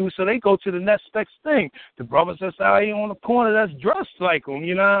type of dudes, so they go to the next best thing. The brothers that's out here on the corner that's dressed like them,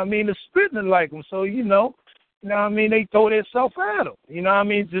 you know what I mean? They're spitting like them, so you know what I mean? They throw themselves at them. You know what I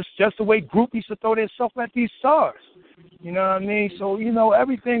mean? Just the way groupies to throw themselves at these stars. You know what I mean? So, you know,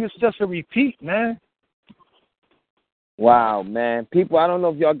 everything is just a repeat, man. Wow, man. People, I don't know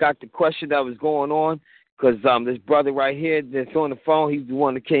if y'all got the question that was going on, because this brother right here that's on the phone, he's the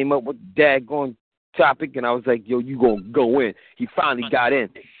one that came up with the daggone topic, and I was like, yo, you going to go in. He finally got in.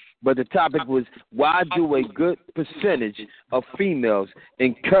 But the topic was, why do a good percentage of females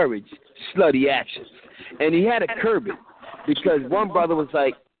encourage slutty actions? And he had to curb it, because one brother was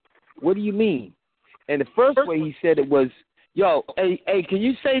like, what do you mean? And the first way he said it was, Yo, hey, can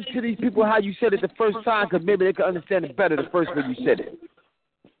you say to these people how you said it the first time? Because maybe they can understand it better the first way you said it.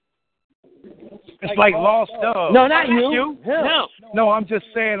 It's like lost doves. No, not you. Him. No, I'm just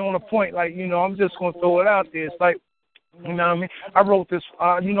saying on a point, like, I'm just going to throw it out there. It's like, you know what I mean? I wrote this,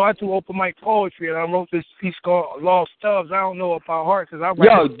 I do open mic poetry, and I wrote this piece called Lost Doves. I don't know it by heart because I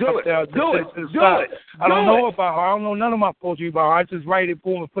write do it. I don't know it by heart. I don't know none of my poetry by heart. I just write it,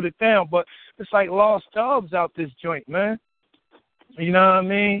 boom, and put it down. But it's like lost doves out this joint, man. You know what I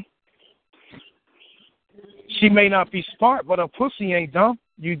mean? She may not be smart, but her pussy ain't dumb.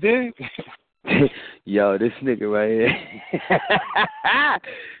 You dig? Yo, this nigga right here.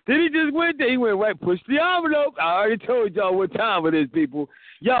 Did he just went there? He went right, push the envelope. I already told y'all what time it is, people.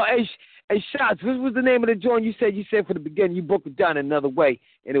 Yo, hey, Shots, what was the name of the joint you said for the beginning? You broke it down another way,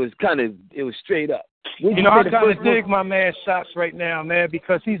 and it was straight up. I kind of dig my man Shots right now, man,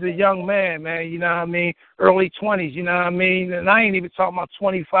 because he's a young man, man, you know what I mean? Early 20s, you know what I mean? And I ain't even talking about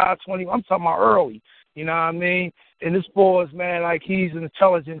 25, 20, I'm talking about early, you know what I mean? And this boy is, man, like he's an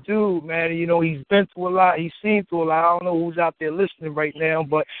intelligent dude, man. He's been through a lot. He's seen through a lot. I don't know who's out there listening right now,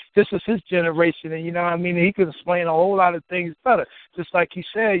 but this is his generation, and you know what I mean? And he could explain a whole lot of things better. Just like he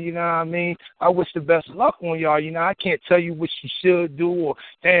said, you know what I mean? I wish the best luck on y'all. You know, I can't tell you what you should do or,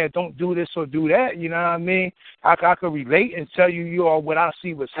 damn, don't do this or do that. You know what I mean? I could relate and tell you what I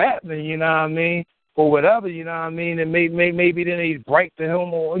see what's happening, you know what I mean? Or whatever, you know what I mean? And maybe then he's bright to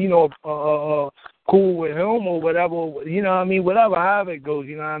him or, cool with him or whatever, you know what I mean? Whatever, however it goes,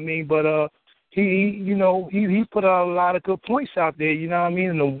 you know what I mean? But he put out a lot of good points out there, you know what I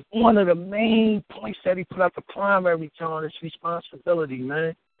mean? And one of the main points that he put out the primary tone is responsibility,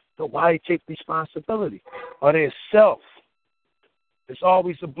 man. So why he take responsibility? Or their self. It's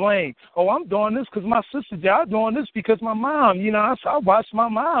always a blame. Oh, I'm doing this because my sister did. I'm doing this because my mom, I watched my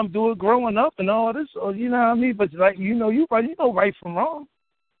mom do it growing up and all this, or, you know what I mean? But, like, you know right from wrong.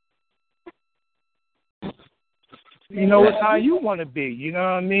 It's how you want to be, you know what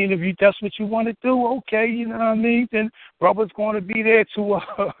I mean? If that's what you want to do, okay, you know what I mean? Then brother's going to be there to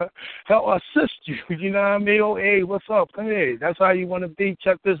help assist you, you know what I mean? Oh, hey, what's up? Come here. That's how you want to be.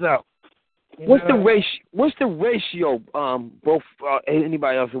 Check this out. What's the ratio, both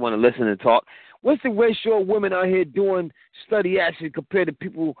anybody else who want to listen and talk, what's the ratio of women out here doing study actually compared to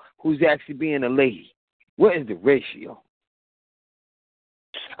people who's actually being a lady? What is the ratio?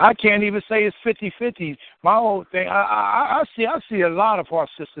 I can't even say it's 50-50. My whole thing, I see a lot of our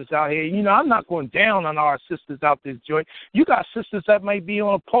sisters out here. You know, I'm not going down on our sisters out this joint. You got sisters that might be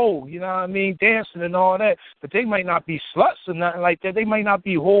on a pole, you know what I mean, dancing and all that, but they might not be sluts or nothing like that. They might not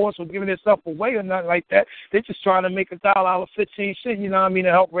be whores or giving themselves away or nothing like that. They're just trying to make $1 out of 15 cents, you know what I mean,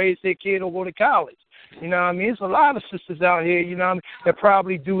 to help raise their kid or go to college. You know what I mean? There's a lot of sisters out here, you know what I mean, that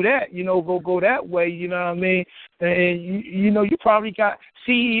probably do that, go that way, you know what I mean? And, you probably got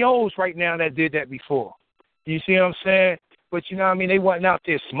CEOs right now that did that before. You see what I'm saying? But, you know what I mean, they wasn't out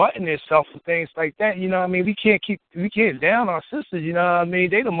there smutting themselves and things like that, you know what I mean? We can't down our sisters, you know what I mean?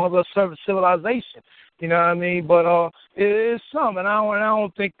 They the mother of civilization, you know what I mean? But it's some, and I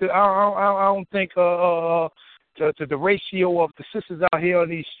don't think the ratio of the sisters out here on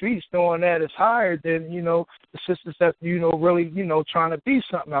these streets doing that is higher than, the sisters that, really, trying to be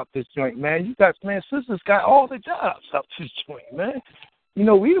something out this joint, man. Sisters got all the jobs out this joint, man. We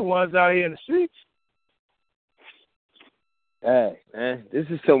the ones out here in the streets. Hey, man, this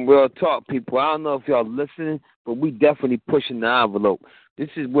is some real talk, people. I don't know if y'all listening, but we definitely pushing the envelope. This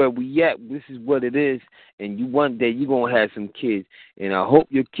is where we at. This is what it is. And one day you're going to have some kids. And I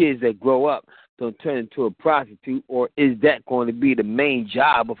hope your kids that grow up don't turn into a prostitute, or is that going to be the main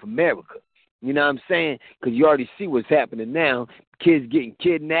job of America? You know what I'm saying? Because you already see what's happening now. Kids getting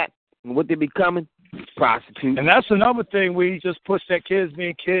kidnapped, and what they becoming? Prostitutes. And that's another thing where you just push that kids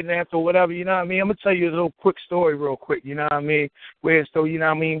being kidnapped or whatever, you know what I mean? I'm going to tell you a little quick story real quick, you know what I mean? Where so, you know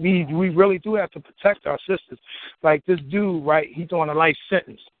what I mean, we really do have to protect our sisters. Like this dude, right, he's on a life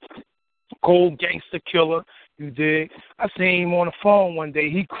sentence. Cold gangster killer, you dig? I seen him on the phone one day,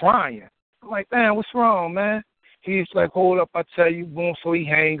 he crying. I'm like, man, what's wrong, man? He's like, hold up, I tell you, boom. So he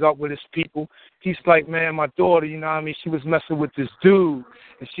hang up with his people. He's like, man, my daughter, you know what I mean, she was messing with this dude,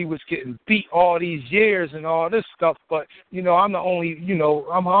 and she was getting beat all these years and all this stuff. But, I'm the only,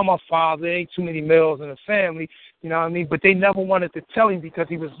 I'm a father. There ain't too many males in the family, you know what I mean? But they never wanted to tell him because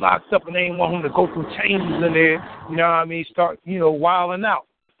he was locked up, and they didn't want him to go through changes in there, you know what I mean, start, wilding out,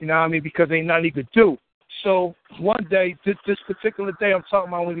 you know what I mean, because ain't nothing he could do. So one day, this particular day I'm talking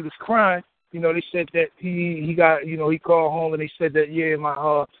about when he was crying, they said that he got, he called home and they said that, yeah,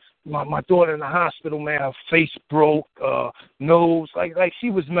 my daughter in the hospital, man, her face broke, nose, like she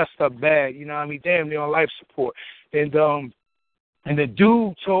was messed up bad, you know what I mean, damn near on life support. And And the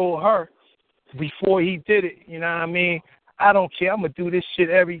dude told her before he did it, you know what I mean? I don't care. I'm going to do this shit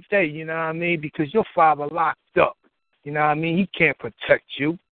every day, you know what I mean? Because your father locked up. You know what I mean? He can't protect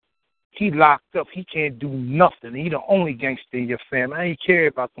you. He locked up. He can't do nothing. He the only gangster in your family. I ain't care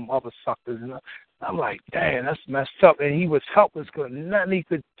about them other suckers. You know? I'm like, damn, that's messed up. And he was helpless because nothing he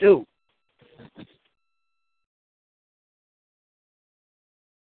could do.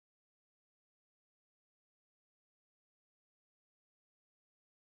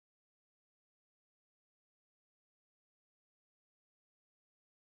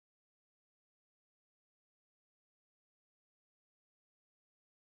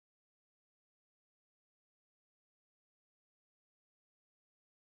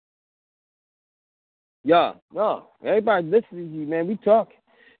 Yeah, no, everybody listening to you, man. We talking.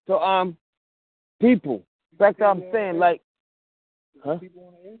 So, people. In fact, I'm saying, like, huh?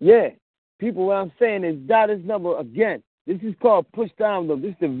 Yeah, people. What I'm saying is, dial this number again. This is called Push the Envelope.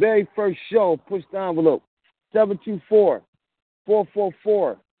 This is the very first show, Push the Envelope.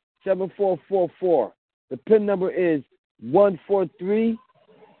 724-444-7444. The PIN number is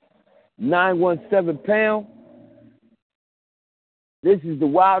 143-917#. This is the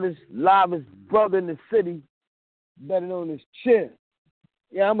wildest, livest brother in the city, better known as CHiLL.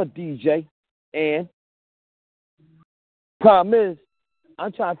 Yeah, I'm a DJ, and problem is,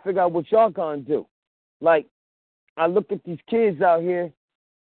 I'm trying to figure out what y'all gonna do. Like, I look at these kids out here,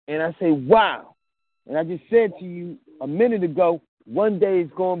 and I say, wow. And I just said to you a minute ago, one day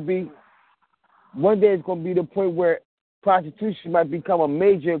it's gonna be the point where prostitution might become a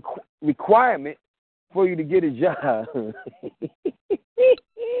major requirement for you to get a job.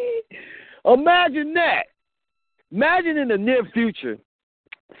 Imagine that. Imagine in the near future,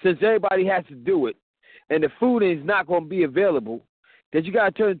 since everybody has to do it, and the food is not going to be available, that you got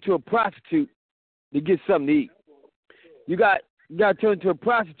to turn into a prostitute to get something to eat. You got to turn into a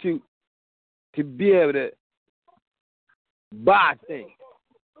prostitute to be able to buy things.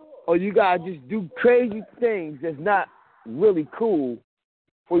 Or you got to just do crazy things that's not really cool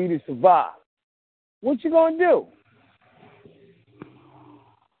for you to survive. What you going to do?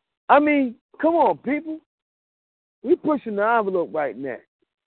 I mean, come on, people. We pushing the envelope right now.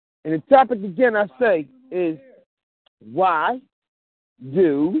 And the topic, again, I say, is why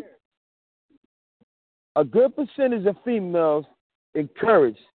do a good percentage of females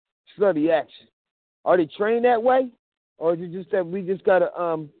encourage slutty action? Are they trained that way? Or is it just that we just got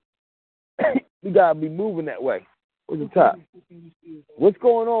to we got to be moving that way? What's the top? What's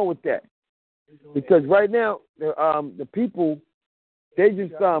going on with that? Because right now, the people, they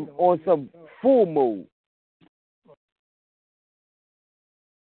just on some full mode.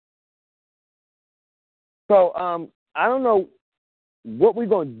 So I don't know what we're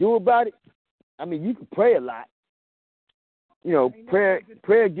gonna do about it. I mean, you can pray a lot. You know, prayer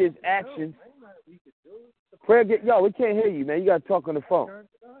gets action. We can't hear you, man. You gotta talk on the phone.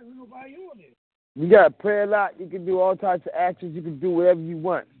 You gotta pray a lot. You can do all types of actions. You can do whatever you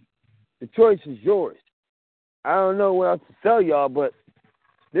want. The choice is yours. I don't know what else to tell y'all, but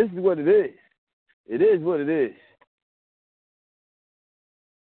this is what it is. It is what it is.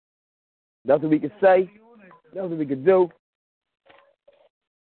 Nothing we can say. Nothing we can do.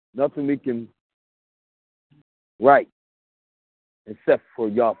 Nothing we can write. Except for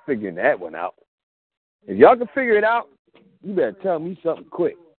y'all figuring that one out. If y'all can figure it out, you better tell me something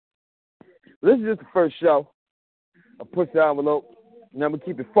quick. This is just the first show. I push the envelope, and I'm going to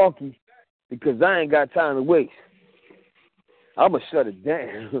keep it funky because I ain't got time to waste. I'm going to shut it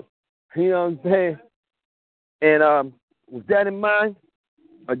down. You know what I'm saying? And with that in mind,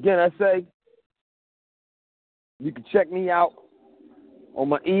 again, I say, you can check me out on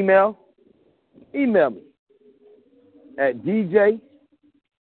my email. Email me at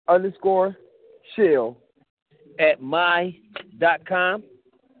DJ_chill@my.com.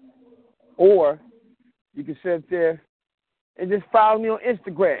 Or you can sit there and just follow me on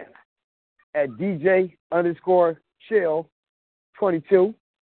Instagram at DJ_chill22.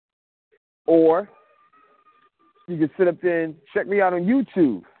 Or you can sit up there and check me out on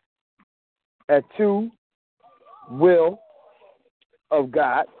YouTube at 2 Will of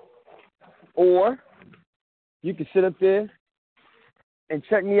God. Or you can sit up there and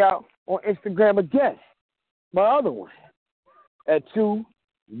check me out on Instagram again, my other one, at 2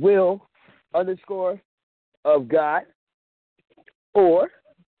 Will_of God. Or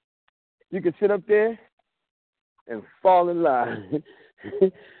you can sit up there and fall in line.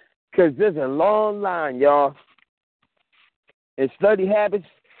 Because there's a long line, y'all. And slutty habits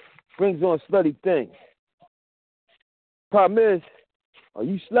brings on slutty things. Problem is, are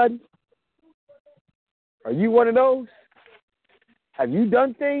you slutty? Are you one of those? Have you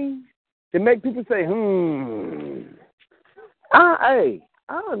done things to make people say, I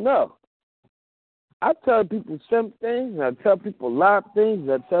don't know. I tell people some things, and I tell people a lot of things,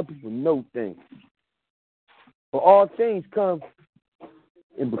 and I tell people no things. But all things come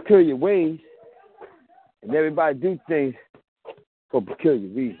in peculiar ways, and everybody do things for peculiar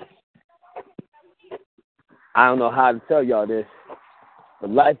reasons. I don't know how to tell y'all this,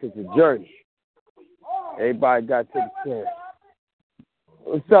 but life is a journey. Everybody got to take a chance.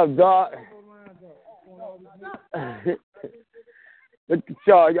 What's up, dog? Look at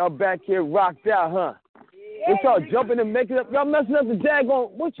y'all. Y'all back here rocked out, huh? What y'all jumping and making up? Y'all messing up the daggone.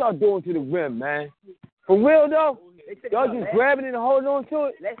 What y'all doing to the rim, man? For real, though? Y'all just grabbing it and holding on to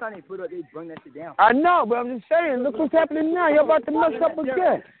it? Last time they put up, they bring that shit down. I know, but I'm just saying. Look what's happening now. Y'all about to mess up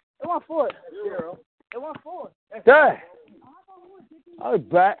again. They want forward. They want forward. Dang. I was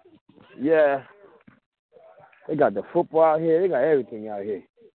back. Yeah. They got the football out here. They got everything out here.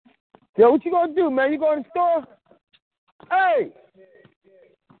 Yo, what you gonna do, man? You going to the store? Hey!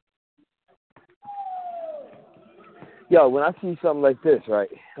 Yo, when I see something like this, right,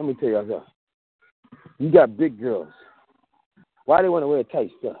 let me tell y'all something. You got big girls. Why they want to wear tight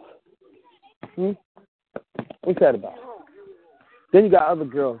stuff? What's that about? Then you got other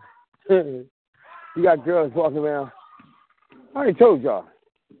girls. You got girls walking around. I already told y'all.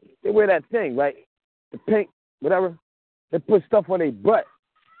 They wear that thing, right? The pink, whatever. They put stuff on their butt,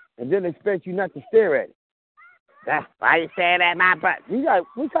 and then they expect you not to stare at it. That's why you staring at my butt. We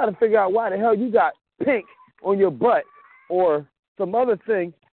trying to figure out why the hell you got pink on your butt or some other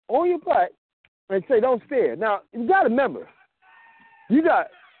thing on your butt and say don't stare. Now, you got to remember, you got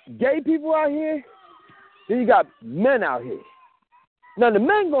gay people out here, then you got men out here. Now, the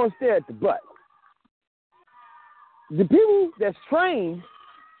men going to stare at the butt. The people that's trained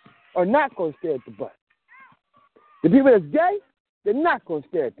are not going to stare at the butt. The people that's gay, they're not going to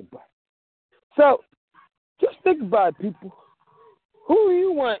stare at the butt. So, just think about it, people. Who do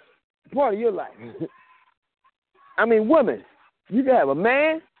you want part of your life? I mean, women. You can have a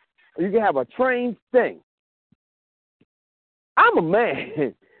man or you can have a trained thing. I'm a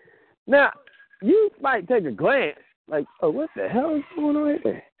man. Now, you might take a glance like, oh, what the hell is going on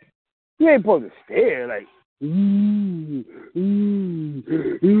here? You ain't supposed to stare like,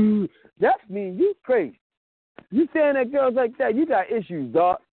 That means you crazy. You staring at girls like that, you got issues,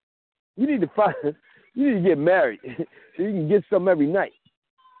 dog. You need to get married so you can get some every night.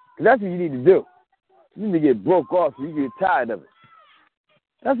 'Cause that's what you need to do. You need to get broke off so you get tired of it.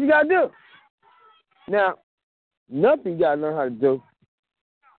 That's what you got to do. Now, nothing you got to learn how to do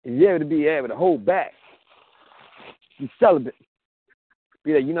is be able to hold back. Be celibate.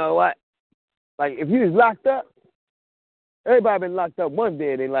 Be like, you know what? Like, if you was locked up, everybody been locked up one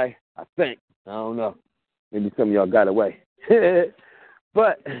day, they like, I think. I don't know. Maybe some of y'all got away.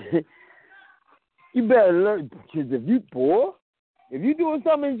 But you better learn, because if you poor, if you doing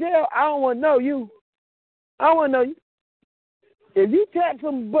something in jail, I don't want to know you. I don't want to know you. If you tap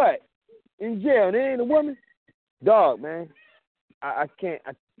some butt in jail and there ain't a woman, dog, man, I can't,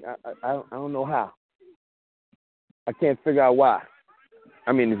 I don't know how. I can't figure out why.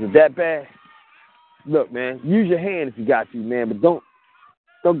 I mean, is it that bad? Look, man, use your hand if you got to, man, but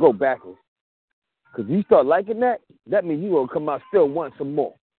don't go backwards. Because if you start liking that, that means you're going to come out still want some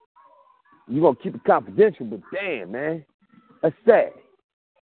more. You're going to keep it confidential, but damn, man, that's sad.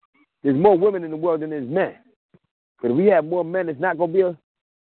 There's more women in the world than there's men. But if we have more men, it's not going to be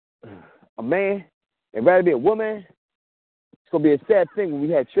a man. It'd rather be a woman. It's going to be a sad thing when we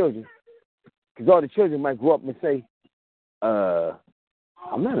have children. Because all the children might grow up and say, I'm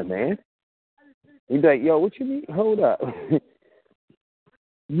not a man. You'd be like, yo, what you mean? Hold up.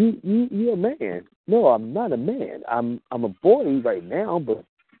 You're a man. No, I'm not a man. I'm a boy right now, but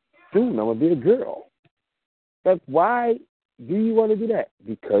soon I'm going to be a girl. But why do you want to do that?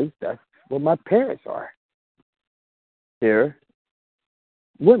 Because that's what my parents are. They're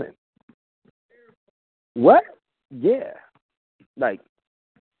women. What? Yeah. Like,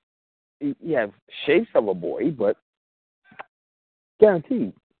 you have shapes of a boy, but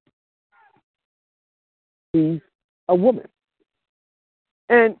guaranteed, he's a woman.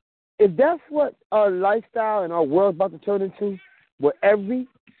 And if that's what our lifestyle and our world's about to turn into, where every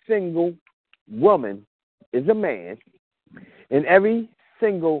single woman is a man and every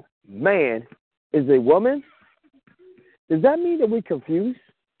single man is a woman, does that mean that we're confused?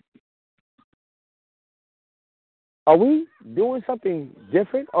 Are we doing something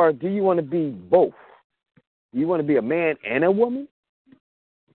different, or do you want to be both? Do you want to be a man and a woman?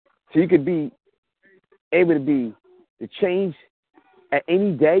 So you could be able to change at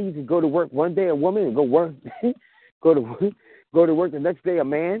any day. You could go to work one day a woman and go to Go to work the next day a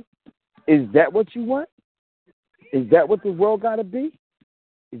man? Is that what you want? Is that what the world got to be?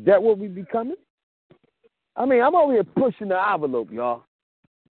 Is that what we becoming? I mean, I'm over here pushing the envelope, y'all.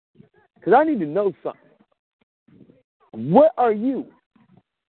 Because I need to know something. What are you?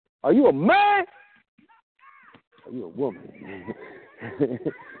 Are you a man? Are you a woman?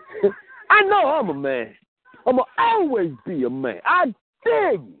 I know I'm a man. I'm going to always be a man. I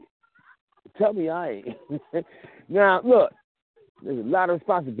dare you. Tell me I ain't. Now, look, there's a lot of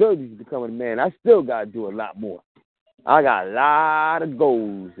responsibilities to becoming a man. I still got to do a lot more. I got a lot of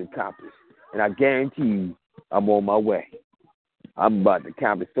goals to accomplish, and I guarantee you I'm on my way. I'm about to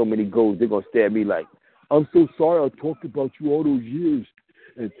accomplish so many goals, they're going to stare at me like, I'm so sorry I talked about you all those years,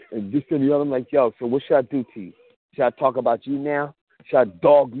 and this and the other. I'm like, yo, so what should I do to you? Should I talk about you now? Should I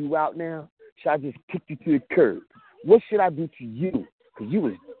dog you out now? Should I just kick you to the curb? What should I do to you? Because you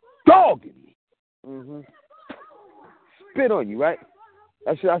was dogging me. Mm-hmm. Spit on you, right?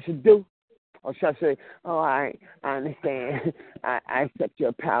 That's what I should do? Or should I say, oh, I understand. I accept your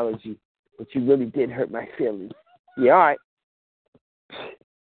apology, but you really did hurt my feelings. Yeah, all right.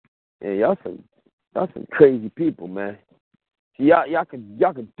 Yeah, y'all some crazy people, man. See, y'all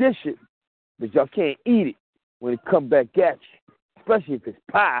can dish it, but y'all can't eat it when it come back at you, especially if it's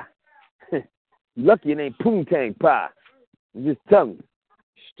pie. Lucky it ain't poontang pie. I'm just telling you,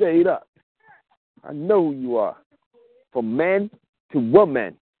 straight up. I know who you are. From man to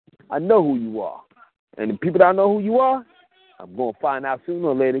woman, I know who you are. And the people that I know who you are, I'm going to find out sooner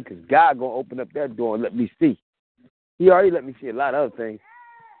or later because God going to open up that door and let me see. He already let me see a lot of other things.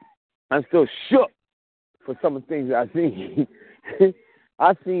 I'm still shook for some of the things that I've seen.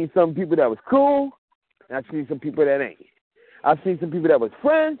 I've seen some people that was cool, and I've seen some people that ain't. I've seen some people that was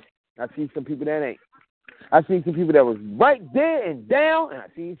friends, and I've seen some people that ain't. I've seen some people that was right there and down, and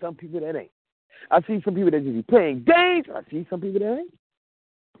I've seen some people that ain't. I've seen some people that just be playing games, and I've seen some people that ain't.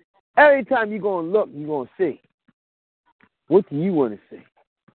 Every time you're going to look, you're going to see. What do you want to see?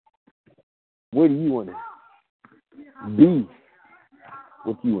 What do you want to be?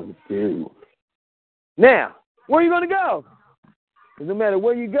 What do you want to do? Now, where are you going to go? Because no matter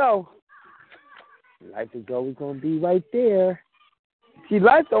where you go, life is always going to be right there. See,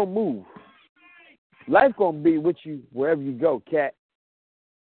 life don't move. Life going to be with you wherever you go, cat.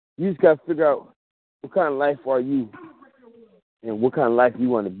 You just got to figure out what kind of life are you and what kind of life you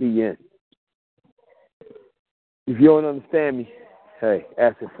want to be in. If you don't understand me, hey,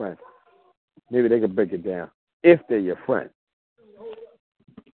 ask a friend. Maybe they can break it down, if they're your friend.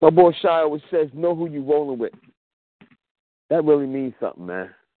 My boy Shy always says, know who you rolling with. That really means something,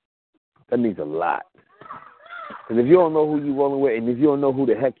 man. That means a lot. And if you don't know who you rolling with, and if you don't know who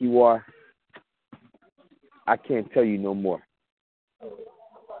the heck you are, I can't tell you no more.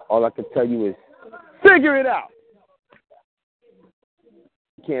 All I can tell you is, figure it out.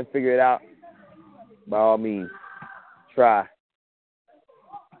 You can't figure it out, by all means, try.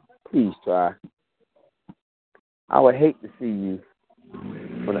 Please try. I would hate to see you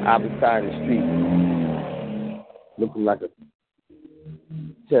on the opposite side of the street looking like a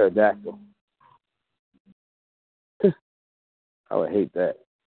pterodactyl. I would hate that.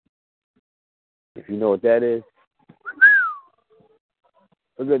 If you know what that is,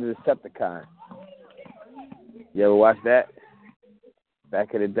 look at the Decepticon. You ever watch that?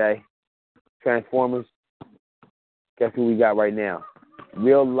 Back in the day. Transformers. Guess who we got right now?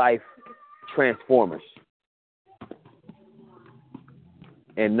 Real life Transformers.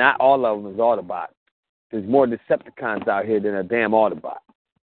 And not all of them is Autobots. There's more Decepticons out here than a damn Autobot.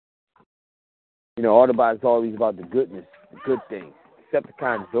 You know, Autobot is always about the goodness, the good things.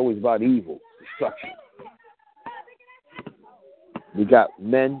 Decepticons is always about evil, destruction. We got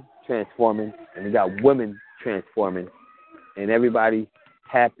men transforming, and we got women transforming, and everybody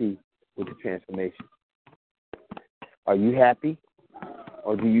happy with the transformation. Are you happy,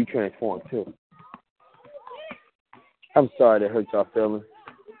 or do you transform too? I'm sorry to hurt y'all feelings.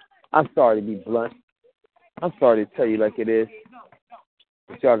 I'm sorry to be blunt. I'm sorry to tell you like it is.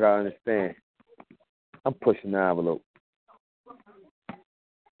 But y'all gotta understand, I'm pushing the envelope.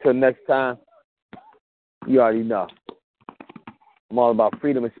 Till next time, you already know. I'm all about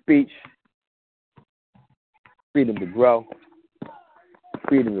freedom of speech, freedom to grow,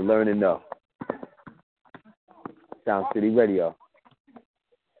 freedom to learn and know. Sound City Radio.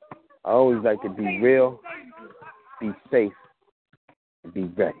 I always like to be real, be safe, and be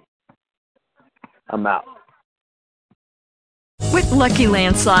ready. I'm out. With Lucky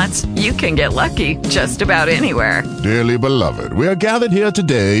Land Slots, you can get lucky just about anywhere. Dearly beloved, we are gathered here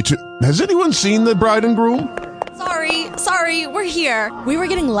today to... Has anyone seen the bride and groom? Sorry, we're here. We were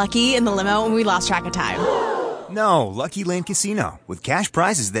getting lucky in the limo and we lost track of time. No, Lucky Land Casino, with cash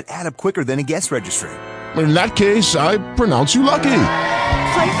prizes that add up quicker than a guest registry. In that case, I pronounce you lucky.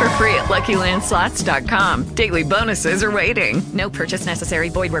 Play for free at LuckyLandSlots.com. Daily bonuses are waiting. No purchase necessary.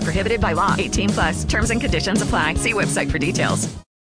 Void where prohibited by law. 18+. Terms and conditions apply. See website for details.